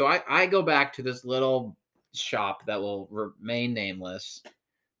 Okay, so I go back to this little shop that will remain nameless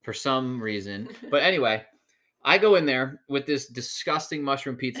for some reason. But anyway, I go in there with this disgusting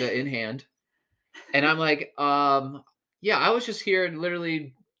mushroom pizza in hand. And I'm like, yeah, I was just here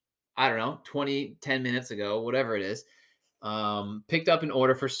literally, I don't know, 10 minutes ago, whatever it is. Picked up an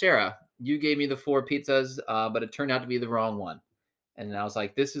order for Sarah. You gave me the 4 pizzas, but it turned out to be the wrong one. And I was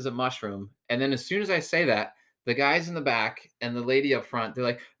like, this is a mushroom. And then as soon as I say that, the guys in the back and the lady up front, they're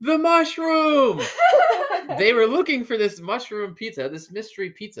like, the mushroom! They were looking for this mushroom pizza, this mystery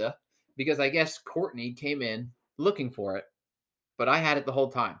pizza, because I guess Courtney came in looking for it, but I had it the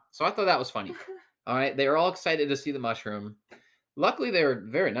whole time. So I thought that was funny. All right. They were all excited to see the mushroom. Luckily, they were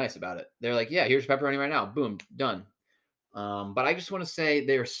very nice about it. They're like, yeah, here's pepperoni right now. Boom, done. But I just want to say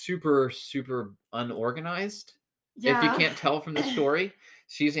they're super, super unorganized. Yeah. If you can't tell from the story,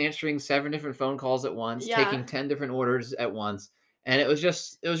 she's answering 7 different phone calls at once, taking 10 different orders at once. And it was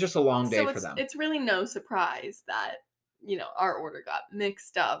just a long day for them. It's really no surprise that, our order got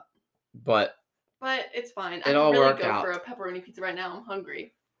mixed up. But it's fine. It all really worked go out. for a pepperoni pizza right now. I'm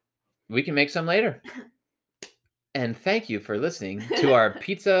hungry. We can make some later. And thank you for listening to our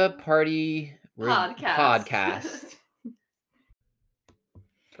Pizza Party podcast.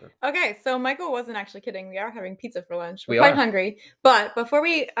 Okay, so Michael wasn't actually kidding. We are having pizza for lunch. We're quite hungry. But before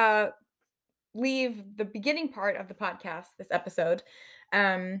we leave the beginning part of the podcast, this episode,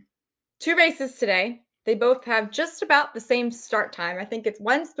 2 races today. They both have just about the same start time. I think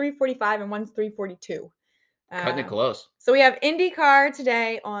one's 3:45 and one's 3:42. Cutting it close. So we have INDYCAR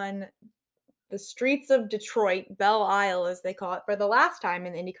today on the streets of Detroit, Belle Isle, as they call it, for the last time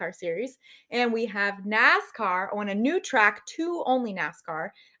in the INDYCAR series. And we have NASCAR on a new track, 2 only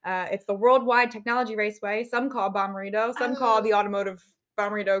NASCAR. It's the World Wide Technology Raceway. Some call Bommarito, some call the Automotive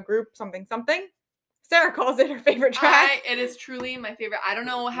Bommarito Group something. Sarah calls it her favorite track. It is truly my favorite. I don't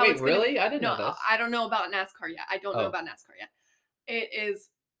know how Wait, it's really? I didn't know this. I don't know about NASCAR yet. It is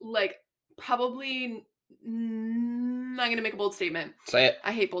like probably... I'm going to make a bold statement. Say it.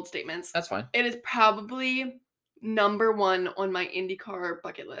 I hate bold statements. That's fine. It is probably number 1 on my INDYCAR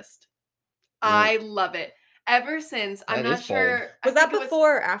bucket list. I love it. Ever since, I'm not sure. Was that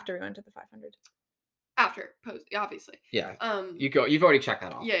before or after we went to the 500? After, obviously. Yeah. You've already checked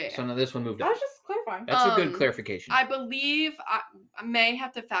that off. Yeah. So now this one moved I up. was just clarifying. That's a good clarification. I believe, I may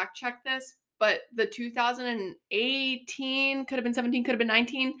have to fact check this, but the 2018, could have been 17, could have been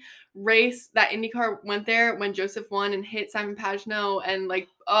 19 race that INDYCAR went there when Joseph won and hit Simon Pagenaud, and like,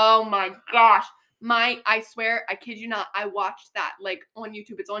 oh my gosh, I swear, I kid you not, I watched that like on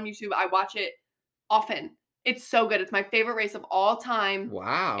YouTube. It's on YouTube. I watch it often. It's so good. It's my favorite race of all time.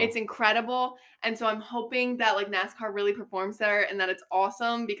 Wow. It's incredible. And so I'm hoping that like NASCAR really performs there and that it's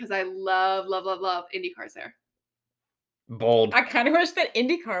awesome because I love, love, love, love IndyCars there. Bold. I kind of wish that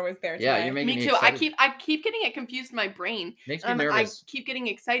IndyCar was there today. Yeah, you're making Me me too. excited. I keep getting it confused in my brain. Makes me I nervous. keep getting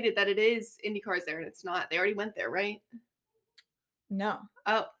excited that it is IndyCars there and it's not. They already went there, right? No,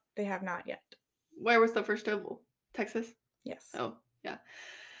 Oh, they have not yet. where was the first oval? Texas? Yes. Oh, yeah.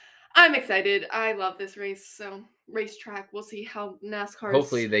 I'm excited. I love this race. So racetrack. We'll see how NASCAR's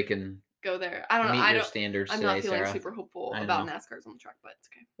Hopefully they can go there. I don't know. meet I your don't. standards I'm today, not feeling Sarah. super hopeful I about know. NASCAR's on the track, but it's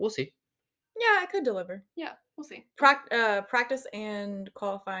okay. We'll see. Yeah, it could deliver. Yeah, we'll see. Practice and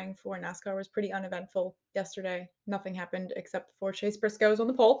qualifying for NASCAR was pretty uneventful yesterday. Nothing happened except for Chase Briscoe was on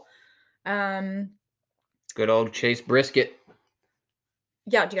the pole. Good old Chase Brisket.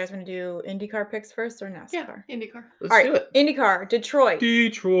 Yeah, do you guys want to do IndyCar picks first or NASCAR? Yeah, IndyCar. Let's All right, do it. IndyCar, Detroit.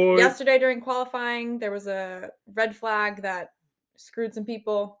 Detroit. Yesterday during qualifying, there was a red flag that screwed some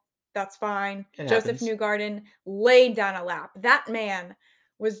people. That's fine. It Joseph happens. Newgarden laid down a lap. That man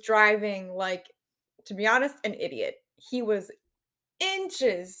was driving like, to be honest, an idiot. He was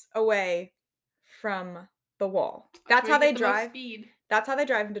inches away from the wall. That's how they drive. Speed. That's how they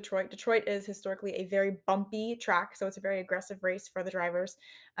drive in Detroit. Detroit is historically a very bumpy track, so it's a very aggressive race for the drivers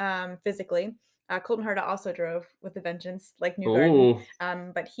physically. Colton Herta also drove with a vengeance, like Newgarden.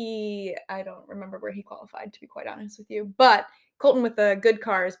 But I don't remember where he qualified, to be quite honest with you. But Colton with a good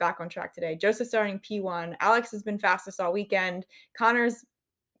car is back on track today. Joseph starting P1. Alex has been fastest all weekend. Connor's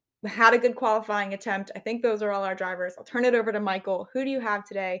had a good qualifying attempt. I think those are all our drivers. I'll turn it over to Michael. Who do you have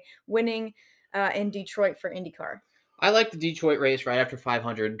today winning in Detroit for IndyCar? I like the Detroit race right after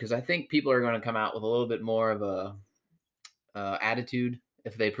 500 because I think people are going to come out with a little bit more of a attitude.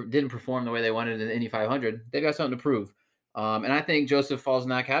 If they didn't perform the way they wanted in the Indy 500, they've got something to prove. And I think Joseph falls in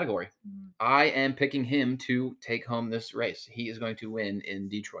that category. I am picking him to take home this race. He is going to win in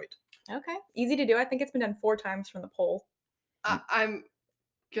Detroit. Okay. Easy to do. I think it's been done 4 times from the pole. I'm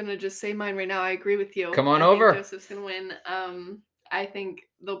going to just say mine right now. I agree with you. Come on I over. think Joseph's going to win. I think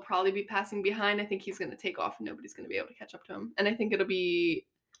they'll probably be passing behind. I think he's going to take off and nobody's going to be able to catch up to him. And I think there'll be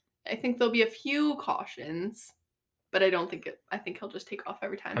a few cautions, but I think he'll just take off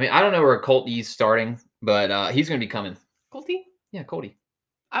every time. I mean, I don't know where Colty's starting, but he's going to be coming. Colty? Yeah, Colty.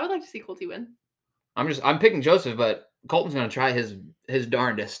 I would like to see Colty win. I'm picking Joseph, but Colton's going to try his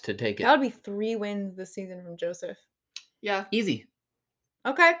darndest to take it. That would be 3 wins this season from Joseph. Yeah. Easy.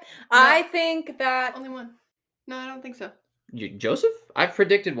 Okay. No. I think that Only one. No, I don't think so. Joseph? I've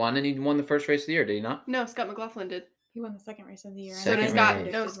predicted one, and he won the first race of the year, did he not? No, Scott McLaughlin did. he won the second race of the year. So did Scott.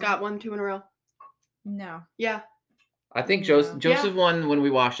 No, Scott won 2 in a row. No. Yeah. I think No. Joseph won when we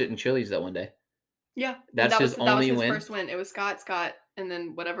watched it in Chili's that one day. Yeah. That was only his first win. It was Scott, and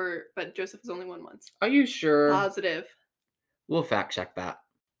then whatever, but Joseph has only won once. Are you sure? Positive. We'll fact check that.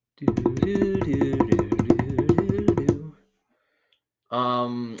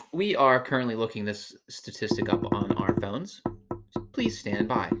 We are currently looking this statistic up on our phones. Please stand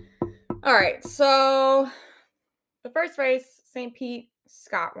by. All right. So the first race, St. Pete,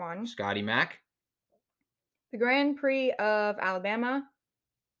 Scott won. Scotty Mac. The Grand Prix of Alabama,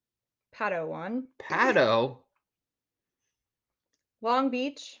 Pato won. Pato. Long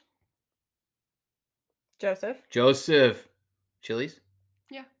Beach, Joseph. Chili's?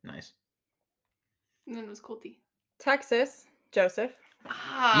 Yeah. Nice. And then it was Colty. Texas, Joseph.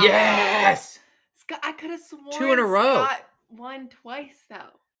 Ah. Yes! Scott, I could have sworn 2 in a row. Scott won twice,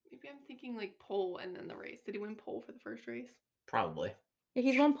 though. Maybe I'm thinking like pole and then the race. Did he win pole for the first race? Probably. Yeah,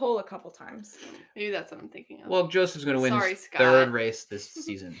 he's won pole a couple times. Maybe that's what I'm thinking of. Well, Joseph's going to win Sorry, his Scott. 3rd race this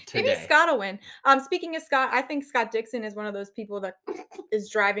season today. Maybe Scott will win. Speaking of Scott, I think Scott Dixon is one of those people that is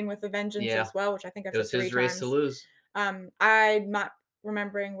driving with a vengeance as well, which I think I've It said was 3 his times. race to lose. I'm not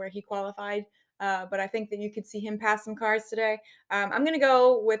remembering where he qualified, but I think that you could see him pass some cars today. I'm going to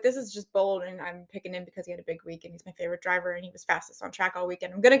go with, this is just bold, and I'm picking him because he had a big week, and he's my favorite driver, and he was fastest on track all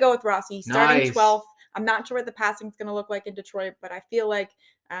weekend. I'm going to go with Rossi. He's starting Nice. 12th. I'm not sure what the passing is going to look like in Detroit, but I feel like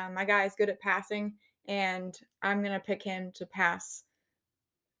my guy is good at passing, and I'm going to pick him to pass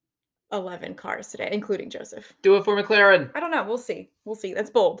 11 cars today, including Joseph. Do it for McLaren. I don't know. We'll see. That's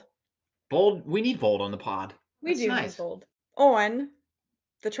bold. Bold. We need bold on the pod. We That's do nice. need bold. On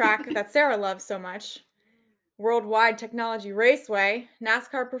the track that Sarah loves so much, World Wide Technology Raceway,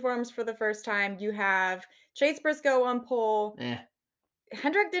 NASCAR performs for the first time. You have Chase Briscoe on pole.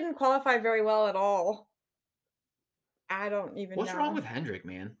 Hendrick didn't qualify very well at all. I don't even know. What's wrong with Hendrick,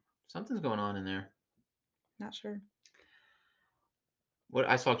 man? Something's going on in there. Not sure. What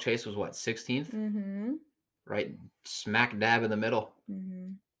I saw Chase was 16th? Mm-hmm. Right smack dab in the middle.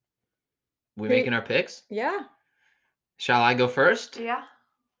 Mm-hmm. We making our picks? Yeah. Shall I go first? Yeah.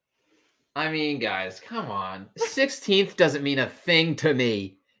 I mean, guys, come on. 16th doesn't mean a thing to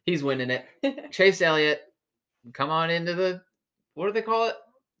me. He's winning it. Chase Elliott, come on into the, what do they call it?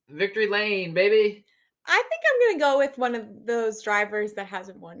 Victory lane, baby. I think I'm going to go with one of those drivers that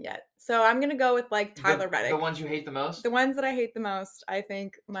hasn't won yet. So I'm going to go with like Tyler Reddick. The ones you hate the most? The ones that I hate the most, I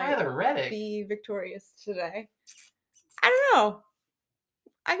think might Tyler Reddick? be victorious today. I don't know.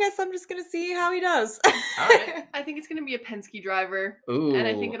 I guess I'm just going to see how he does. All right. I think it's going to be a Penske driver. Ooh. And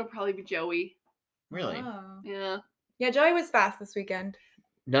I think it'll probably be Joey. Really? Oh. Yeah. Yeah, Joey was fast this weekend.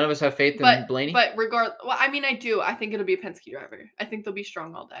 None of us have faith in Blaney? But well, I mean, I do. I think it'll be a Penske driver. I think they'll be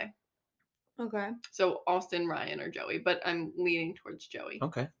strong all day. Okay. So Austin, Ryan, or Joey, but I'm leaning towards Joey.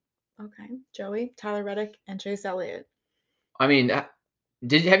 Okay. Okay. Joey, Tyler Reddick, and Chase Elliott. I mean,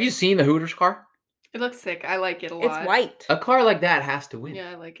 have you seen the Hooters car? It looks sick. I like it a lot. It's white. A car like that has to win.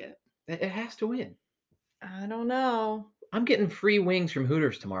 Yeah, I like it. It has to win. I don't know. I'm getting free wings from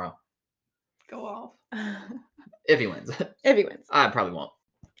Hooters tomorrow. Go off. If he wins. If he wins. I probably won't.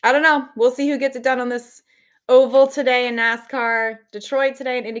 I don't know. We'll see who gets it done on this oval today in NASCAR, Detroit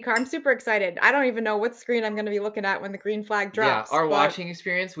today in IndyCar. I'm super excited. I don't even know what screen I'm going to be looking at when the green flag drops. Yeah, our watching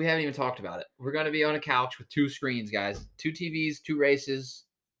experience, we haven't even talked about it. We're going to be on a couch with 2 screens, guys. 2 TVs, 2 races,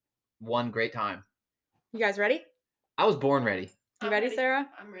 1 great time. You guys ready? I was born ready. You ready, Sarah?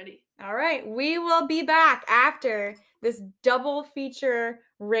 I'm ready. All right. We will be back after this double feature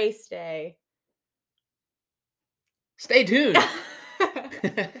race day. Stay tuned.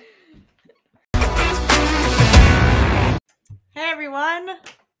 Hey, everyone.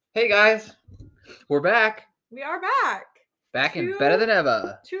 Hey, guys. We're back. We are back. Back and better than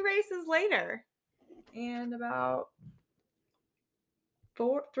ever. 2 races later. And about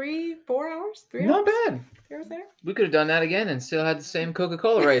 4 hours? 3 hours? Not bad. 3 hours later? We could have done that again and still had the same Coca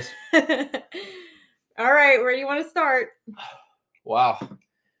Cola race. All right. Where do you want to start? Wow.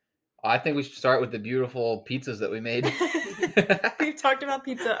 I think we should start with the beautiful pizzas that we made. We've talked about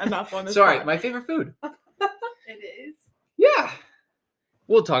pizza enough on this. Sorry, pod. my favorite food. It is. Yeah.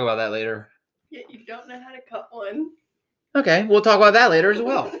 We'll talk about that later. Yeah, you don't know how to cut one. Okay, we'll talk about that later as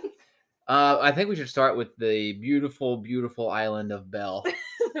well. I think we should start with the beautiful, beautiful island of Belle.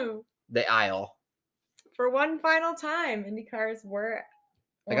 The Isle. For one final time, IndyCars were.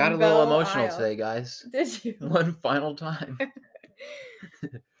 I got a little emotional today, guys. Did you? One final time.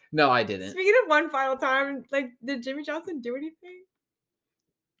 No, I didn't. Speaking of one final time, like, did Jimmy Johnson do anything?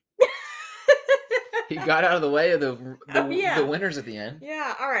 He got out of the way of the yeah. winners at the end.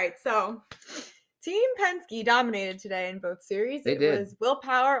 Yeah. All right. So, Team Penske dominated today in both series. They it did. was Will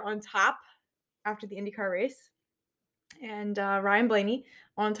Power on top after the IndyCar race, and Ryan Blaney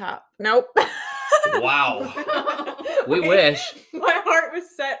on top. Nope. Wow. We wish. My heart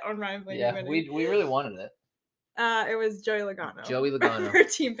was set on Ryan Blaney. Yeah, winning. we really wanted it. It was Joey Logano. Joey Logano. For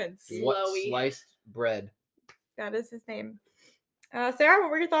Team Penske. What Slowy. sliced bread? That is his name. Sarah,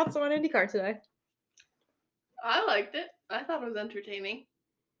 what were your thoughts on IndyCar today? I liked it. I thought it was entertaining.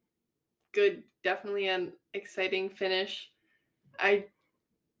 Good. Definitely an exciting finish. I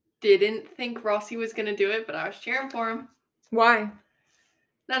didn't think Rossi was going to do it, but I was cheering for him. Why?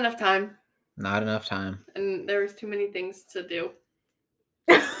 Not enough time. Not enough time. And there was too many things to do.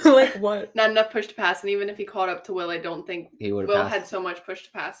 Like what? Not enough push to pass. And even if he caught up to Will, I don't think He would have Will passed. had so much push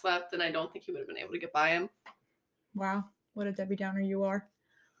to pass left, and I don't think he would have been able to get by him. Wow. What a Debbie Downer you are.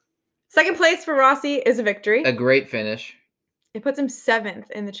 Second place for Rossi is a victory. A great finish. It puts him 7th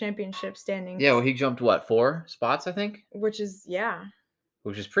in the championship standings. Yeah, well, he jumped, 4 spots, I think? Which is,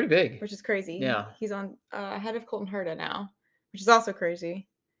 Which is pretty big. which is crazy. Yeah. He's on ahead of Colton Herta now, which is also crazy.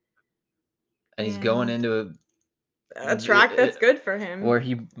 And he's going And into a track that's good for him. where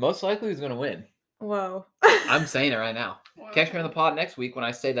he most likely is going to win. Whoa. I'm saying it right now. Catch me on the pod next week when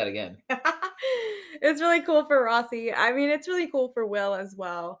I say that again. It's really cool for Rossi. I mean, it's really cool for Will as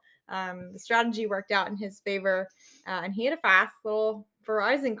well. The strategy worked out in his favor, and he had a fast little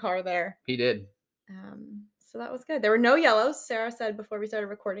Verizon car there. He did. So that was good. There were no yellows. Sarah said before we started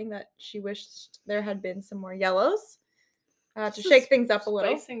recording that she wished there had been some more yellows to shake things up a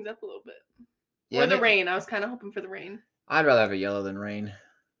little. Spice things up a little bit. Yeah, Or the rain. I was kind of hoping for the rain. I'd rather have a yellow than rain.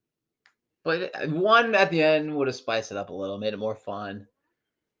 But one at the end would have spiced it up a little, made it more fun.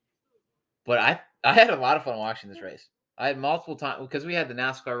 But I had a lot of fun watching this race. I had multiple times because we had the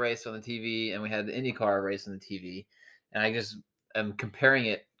NASCAR race on the TV and we had the INDYCAR race on the TV. And I just am comparing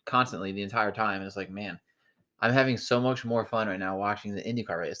it constantly the entire time. And it's like, man, I'm having so much more fun right now watching the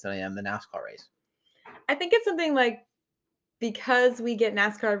INDYCAR race than I am the NASCAR race. I think it's something like because we get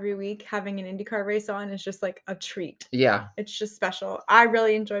NASCAR every week, having an IndyCar race on is just like a treat. Yeah. It's just special. I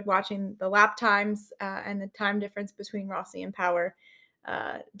really enjoyed watching the lap times and the time difference between Rossi and Power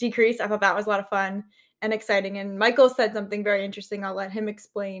decrease. I thought that was a lot of fun and exciting. And Michael said something very interesting. I'll let him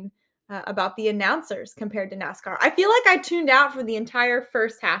explain about the announcers compared to NASCAR. I feel like I tuned out for the entire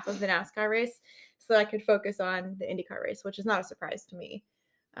first half of the NASCAR race so that I could focus on the IndyCar race, which is not a surprise to me.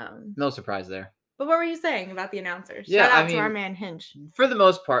 No surprise there. But what were you saying about the announcers? Yeah, Shout out I to our mean, man Hinch. For the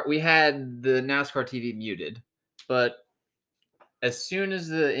most part, we had the NASCAR TV muted, but as soon as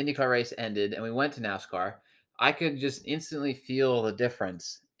the IndyCar race ended and we went to NASCAR, I could just instantly feel the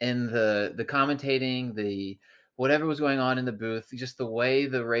difference in the commentating, the whatever was going on in the booth, just the way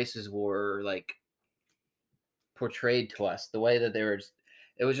the races were like portrayed to us, the way that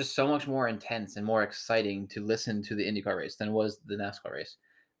it was just so much more intense and more exciting to listen to the IndyCar race than it was the NASCAR race.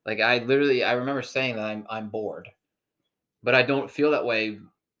 Like I remember saying that I'm bored, but I don't feel that way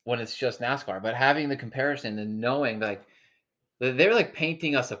when it's just NASCAR. But having the comparison and knowing like they were like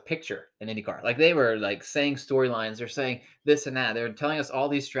painting us a picture in IndyCar, like they were like saying storylines, they're saying this and that, they were telling us all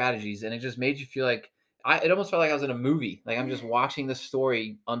these strategies, and it just made you feel like it almost felt like I was in a movie, like I'm just watching this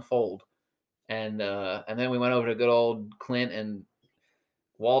story unfold. And then we went over to good old Clint and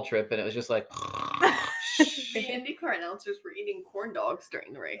Waltrip, and it was just like. The IndyCar announcers were eating corn dogs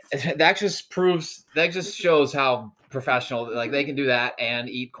during the race. That just shows how professional, like they can do that and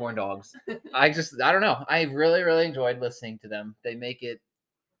eat corn dogs. I don't know. I really, really enjoyed listening to them. They make it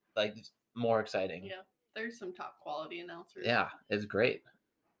like more exciting. Yeah, there's some top quality announcers. Yeah, it's great.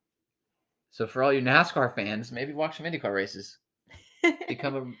 So for all you NASCAR fans, maybe watch some IndyCar races.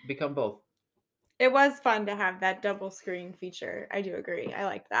 Become both. It was fun to have that double screen feature. I do agree. I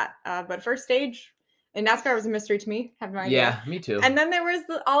liked that. But first stage in NASCAR was a mystery to me. Have no idea. Yeah, me too. And then there was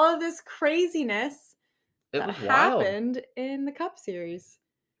all of this craziness that was wild. Happened in the Cup Series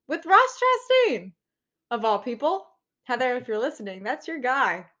with Ross Chastain, of all people. Heather, if you're listening, that's your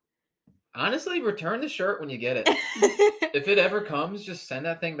guy. Honestly, return the shirt when you get it. If it ever comes, just send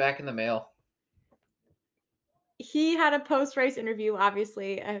that thing back in the mail. He had a post-race interview,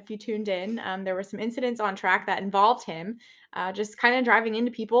 obviously, if you tuned in. There were some incidents on track that involved him just kind of driving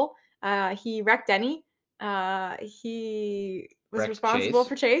into people. He wrecked Denny. He was responsible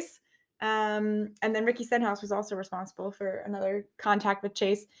for Chase. And then Ricky Stenhouse was also responsible for another contact with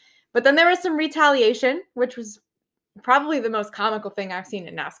Chase. But then there was some retaliation, which was probably the most comical thing I've seen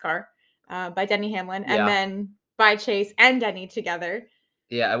in NASCAR by Denny Hamlin. Yeah. And then by Chase and Denny together.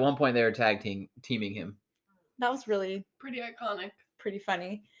 Yeah, at one point they were teaming him. That was really pretty iconic. Pretty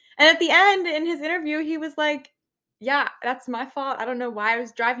funny. And at the end, in his interview, he was like, yeah, that's my fault. I don't know why I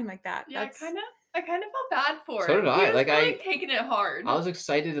was driving like that. Yeah, I kind of felt bad for him. So did I. He was really taking it hard. I was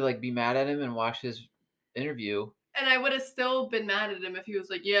excited to be mad at him and watch his interview. And I would have still been mad at him if he was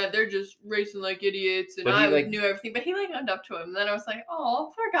like, yeah, they're just racing like idiots and I knew everything. But he owned up to him. And then I was like,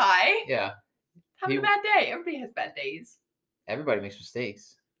 oh, poor guy. Yeah. Having a bad day. Everybody has bad days. Everybody makes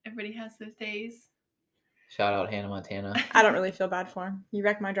mistakes. Everybody has those days. Shout out Hannah Montana. I don't really feel bad for him. You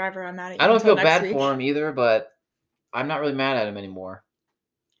wrecked my driver. I'm mad at you. I don't feel bad for him either, but I'm not really mad at him anymore.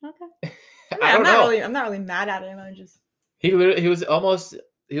 Okay. I'm not really mad at him. I just he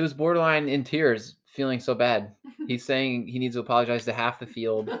was borderline in tears, feeling so bad. He's saying he needs to apologize to half the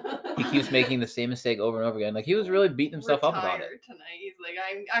field. He keeps making the same mistake over and over again. Like he was really beating himself up about it. Tonight, he's like,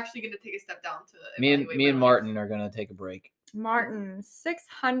 I'm actually going to take a step down to me and Martin are going to take a break. Martin,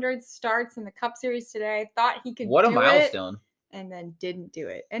 600 starts in the Cup Series today. Thought he could what a milestone. And then didn't do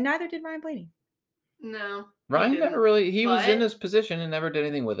it. And neither did Ryan Blaney. No. Ryan never really, he was in his position and never did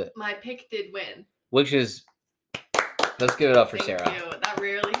anything with it. My pick did win. Which is, let's give it up for Sarah. Thank you. That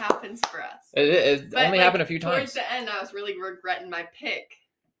rarely happens for us. It only happened a few times. Towards the end, I was really regretting my pick.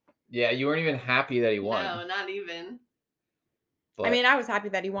 Yeah, you weren't even happy that he won. No, not even. But, I mean, I was happy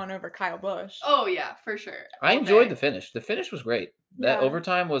that he won over Kyle Busch. Oh, yeah, for sure. I enjoyed the finish. The finish was great. Yeah. That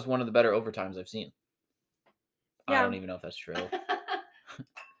overtime was one of the better overtimes I've seen. Yeah. I don't even know if that's true.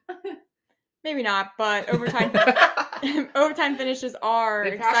 Maybe not, but overtime finishes are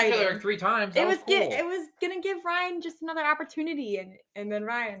they exciting. Passed each other 3 times. It was gonna give Ryan just another opportunity, and then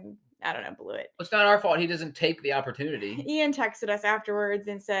Ryan, I don't know, blew it. It's not our fault. He doesn't take the opportunity. Ian texted us afterwards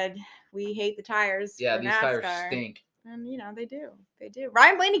and said, "We hate the tires. Yeah, for these NASCAR. tires stink." And they do.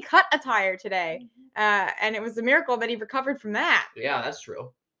 Ryan Blaney cut a tire today, and it was a miracle that he recovered from that. Yeah, that's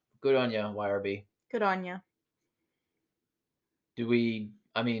true. Good on you, YRB. Good on you.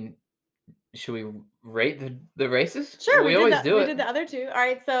 Should we rate the races? Sure, we always do it. We did the other 2. All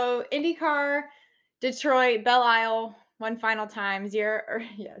right, so IndyCar, Detroit, Belle Isle, one final time, 0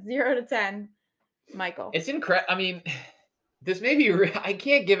 to 10. Michael. It's incredible. This may be. I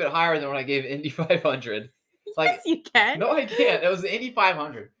can't give it higher than when I gave Indy 500. Like, Yes, you can. no, I can't. It was the Indy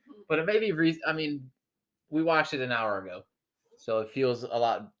 500, but it may be. I mean, we watched it an hour ago, so it feels a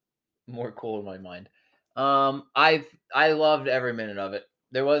lot more cool in my mind. I loved every minute of it.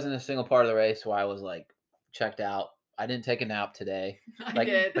 There wasn't a single part of the race where I was like checked out. I didn't take a nap today. I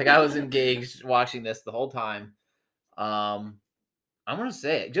did. Like I was engaged watching this the whole time. I'm gonna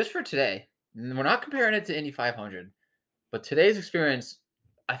say it just for today. We're not comparing it to Indy 500, but today's experience,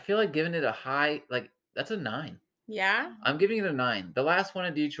 I feel like giving it a high. Like that's a 9. Yeah. I'm giving it a 9. The last one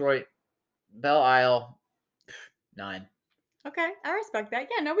in Detroit, Belle Isle, 9. Okay, I respect that.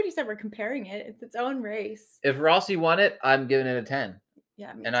 Yeah, nobody said we're comparing it. It's its own race. If Rossi won it, I'm giving it a 10.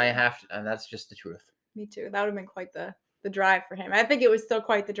 Yeah, me And too. I have to, and that's just the truth. Me too. That would have been quite the drive for him. I think it was still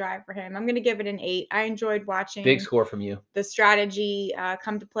quite the drive for him. I'm going to give it an 8. I enjoyed watching Big score from you. the strategy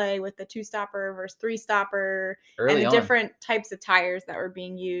come to play with the 2-stopper versus 3-stopper Early and the on. different types of tires that were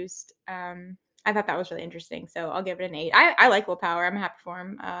being used. I thought that was really interesting. So I'll give it an 8. I like willpower. I'm happy for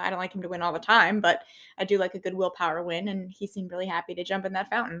him. I don't like him to win all the time, but I do like a good willpower win. And he seemed really happy to jump in that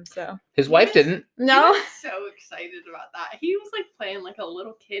fountain. So His wife didn't. no, He was so excited about that. He was like playing like a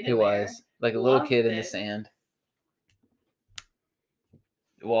little kid. He in there. was like a little Loved kid in the it. sand.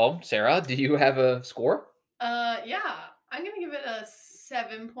 Well, Sarah, do you have a score? Yeah, I'm gonna give it a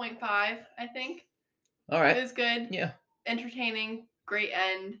 7.5. I think All it right. was good, Yeah. entertaining, great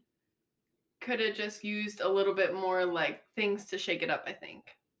end. Could have just used a little bit more like things to shake it up. I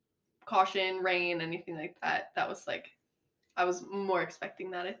think caution, rain, anything like that. That was like I was more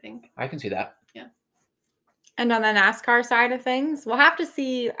expecting that. I think. I can see that. And on the NASCAR side of things, we'll have to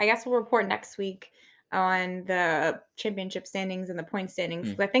see. I guess we'll report next week on the championship standings and the point standings.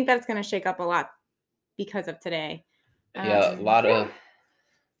 'Cause I think that's going to shake up a lot because of today. Yeah, a lot of.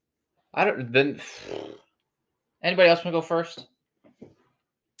 I don't. Then. Anybody else want to go first?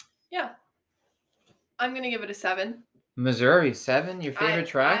 Yeah, I'm gonna give it a 7. Missouri 7, your favorite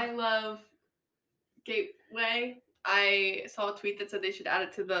track? I love Gateway. I saw a tweet that said they should add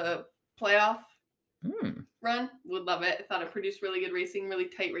it to the playoff run. Would love it. I thought it produced really good racing, really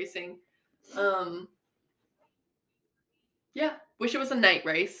tight racing. Yeah, wish it was a night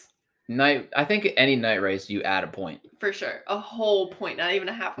race. I think any night race you add a point. For sure. A whole point, not even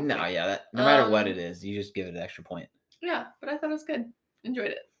a half a point. No, yeah, no matter what it is, you just give it an extra point. Yeah, but I thought it was good.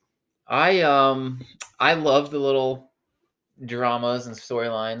 Enjoyed it. I love the little dramas and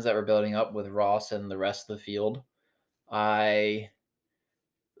storylines that were building up with Ross and the rest of the field. I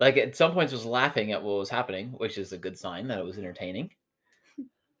like at some points was laughing at what was happening, which is a good sign that it was entertaining.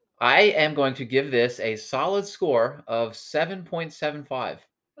 I am going to give this a solid score of 7.75.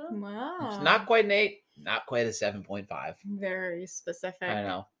 Wow. It's not quite an 8, not quite a 7.5. Very specific. I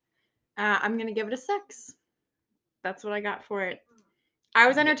know. I'm going to give it a 6. That's what I got for it. I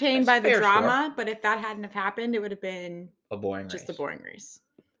was entertained That's by the fair drama, score. but if that hadn't have happened, it would have been A boring just race. a boring race.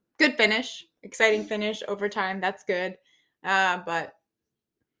 Good finish. Exciting finish. Overtime. That's good. But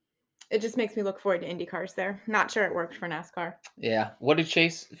it just makes me look forward to IndyCars there. Not sure it worked for NASCAR. Yeah. What did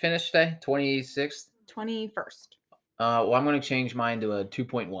Chase finish today? 26th? 21st. Well, I'm going to change mine to a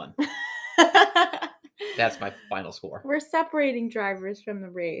 2.1. That's my final score. We're separating drivers from the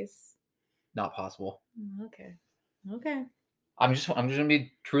race. Not possible. Okay. Okay. I'm just going to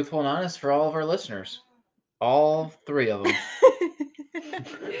be truthful and honest for all of our listeners. All 3 of them.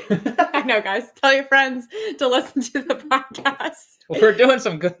 I know, guys. Tell your friends to listen to the podcast. We're doing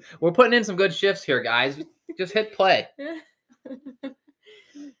some good. We're putting in some good shifts here, guys. Just hit play.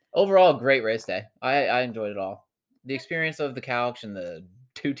 Overall, great race day. I enjoyed it all. The experience of the couch and the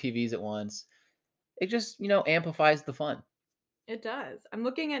 2 TVs at once. It just, amplifies the fun. It does. I'm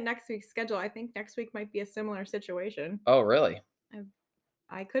looking at next week's schedule. I think next week might be a similar situation. Oh, really?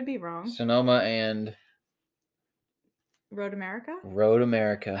 I could be wrong. Sonoma and Road America? Road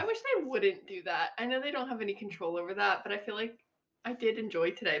America. I wish they wouldn't do that. I know they don't have any control over that, but I feel like I did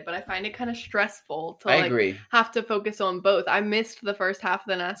enjoy today, but I find it kind of stressful to I agree. have to focus on both. I missed the first half of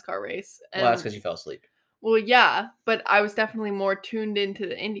the NASCAR race. Well, that's because you fell asleep. Well, yeah, but I was definitely more tuned into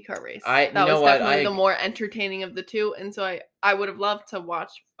the IndyCar race. That was what? definitely the more entertaining of the two, and so I would have loved to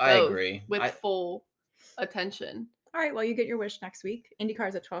watch both I agree. with full attention. All right, well, you get your wish next week.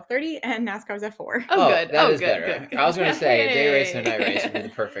 IndyCar's at 12:30 and NASCAR's at 4. Oh, good. That Oh, is good, better. good. I was going to say a day race and a night Hey. race would be the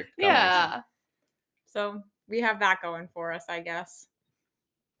perfect combination. Yeah. So we have that going for us, I guess.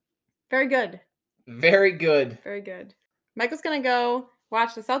 Very good. Very good. Very good. Michael's going to go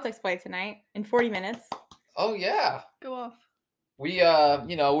watch the Celtics play tonight in 40 minutes. Oh, yeah. Go off. We,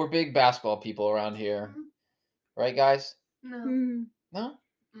 we're big basketball people around here. Right, guys? No. Mhm. No?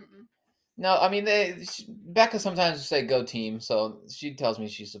 Mm-mm. No, I mean, Becca sometimes will say go team, so she tells me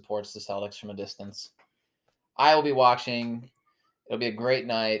she supports the Celtics from a distance. I will be watching. It'll be a great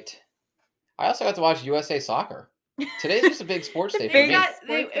night. I also got to watch USA Soccer. Today's just a big sports day for me.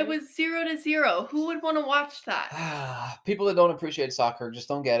 It was 0-0. Who would want to watch that? People that don't appreciate soccer just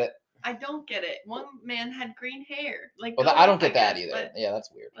don't get it. I don't get it. One man had green hair. Like, well, I don't get that either. But, yeah,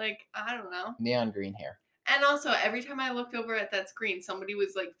 that's weird. Like, I don't know. Neon green hair. And also, every time I looked over at that screen, somebody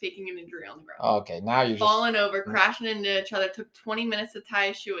was like faking an injury on the ground. Okay, now you're falling over, crashing into each other. Took 20 minutes to tie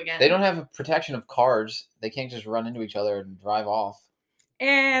a shoe again. They don't have a protection of cars. They can't just run into each other and drive off.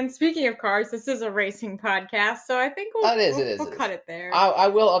 And speaking of cars, this is a racing podcast, so I think we'll cut it there. I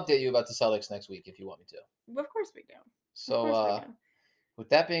will update you about the Celtics next week if you want me to. Of course we do. So, with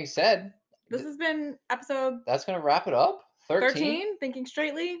that being said, this has been episode. That's gonna wrap it up. 13. Thinking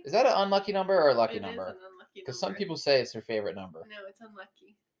straightly. Is that an unlucky number or a lucky number? It is an unlucky number. Because some people say it's their favorite number. No, it's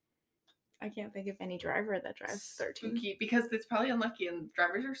unlucky. I can't think of any driver that drives 13. Spooky, because it's probably unlucky, and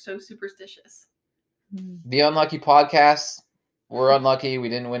drivers are so superstitious. The Unlucky Podcast. We're unlucky. We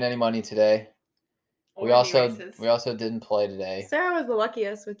didn't win any money today. We also didn't play today. Sarah was the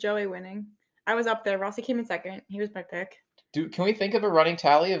luckiest with Joey winning. I was up there. Rossi came in second. He was my pick. Dude, can we think of a running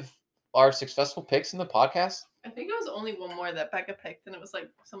tally of our successful picks in the podcast? I think it was only one more that Becca picked, and it was like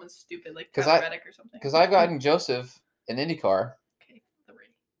someone stupid, like Reddick or something. Because I've gotten Joseph in INDYCAR. Okay, 3.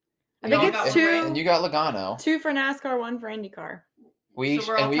 I think it's 2. And you got Logano. 2 for NASCAR, 1 for INDYCAR. We each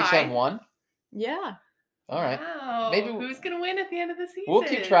have 1? Yeah. All right. Wow. Maybe who's gonna win at the end of the season? We'll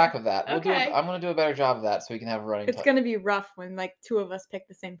keep track of that. Okay. I'm gonna do a better job of that so we can have a running. It's gonna be rough when like 2 of us pick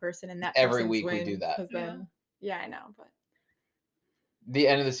the same person and that every week we do that. Then, yeah, I know, but the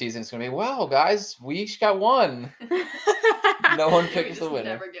end of the season is gonna be wow, guys. We each got 1. No one picks the winner.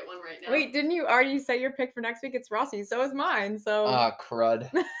 Never get one right now. Wait, didn't you already say your pick for next week? It's Rossi, so is mine. So crud.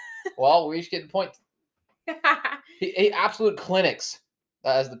 Well, we each get a point. He absolute clinics.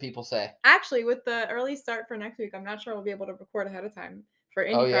 As the people say. Actually, with the early start for next week, I'm not sure we'll be able to record ahead of time for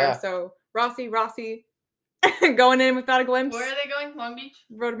INDYCAR. Yeah. So Rossi, going in without a glimpse. Where are they going? Long Beach?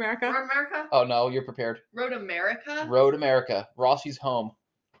 Road America. Road America? Oh no, you're prepared. Road America? Road America. Rossi's home.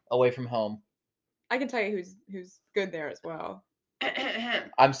 Away from home. I can tell you who's good there as well.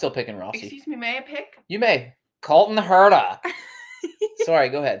 I'm still picking Rossi. Excuse me, may I pick? You may. Colton Herta. Sorry,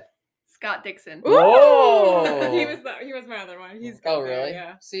 go ahead. Scott Dixon. Whoa! He was my other one. He's good really? There,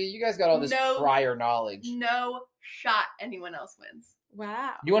 yeah. See, you guys got all this prior knowledge. No shot anyone else wins.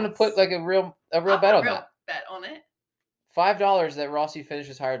 Wow. You want to put like a real bet on that? Bet on it. $5 that Rossi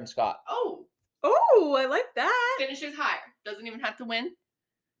finishes higher than Scott. Oh, I like that. Finishes higher. Doesn't even have to win.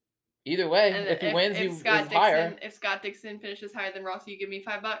 Either way, if he wins, he's higher. If Scott Dixon finishes higher than Rossi, you give me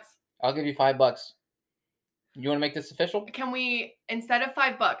 $5. I'll give you $5. You want to make this official? Can we, instead of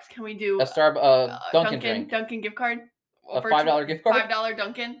 $5, can we do a Dunkin' gift card? A $5 gift card? $5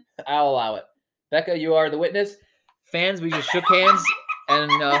 Dunkin'? I'll allow it. Becca, you are the witness. Fans, we just shook hands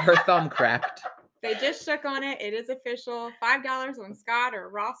and her thumb cracked. They just shook on it. It is official. $5 on Scott or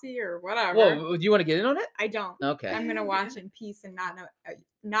Rossi or whatever. Whoa, do you want to get in on it? I don't. Okay. I'm gonna watch in peace and not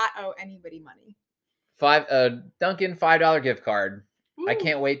owe anybody money. Dunkin' $5 gift card. Ooh. I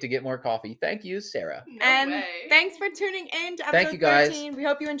can't wait to get more coffee. Thank you, Sarah. No way. Thanks for tuning in to episode 13. We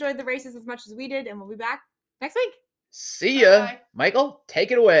hope you enjoyed the races as much as we did, and we'll be back next week. See ya. Bye. Michael,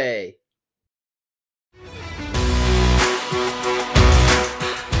 take it away.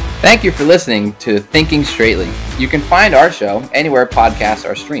 Thank you for listening to Thinking Straightly. You can find our show anywhere podcasts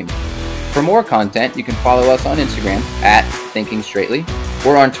are streamed. For more content, you can follow us on Instagram at Thinking Straightly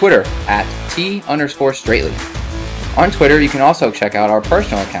or on Twitter at T_Straightly. On Twitter, you can also check out our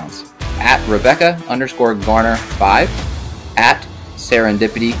personal accounts at Rebecca_Garner5, at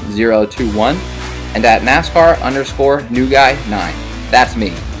Serendipity021, and at NASCAR_NewGuy9. That's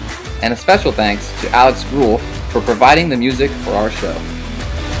me. And a special thanks to Alex Gruhl for providing the music for our show.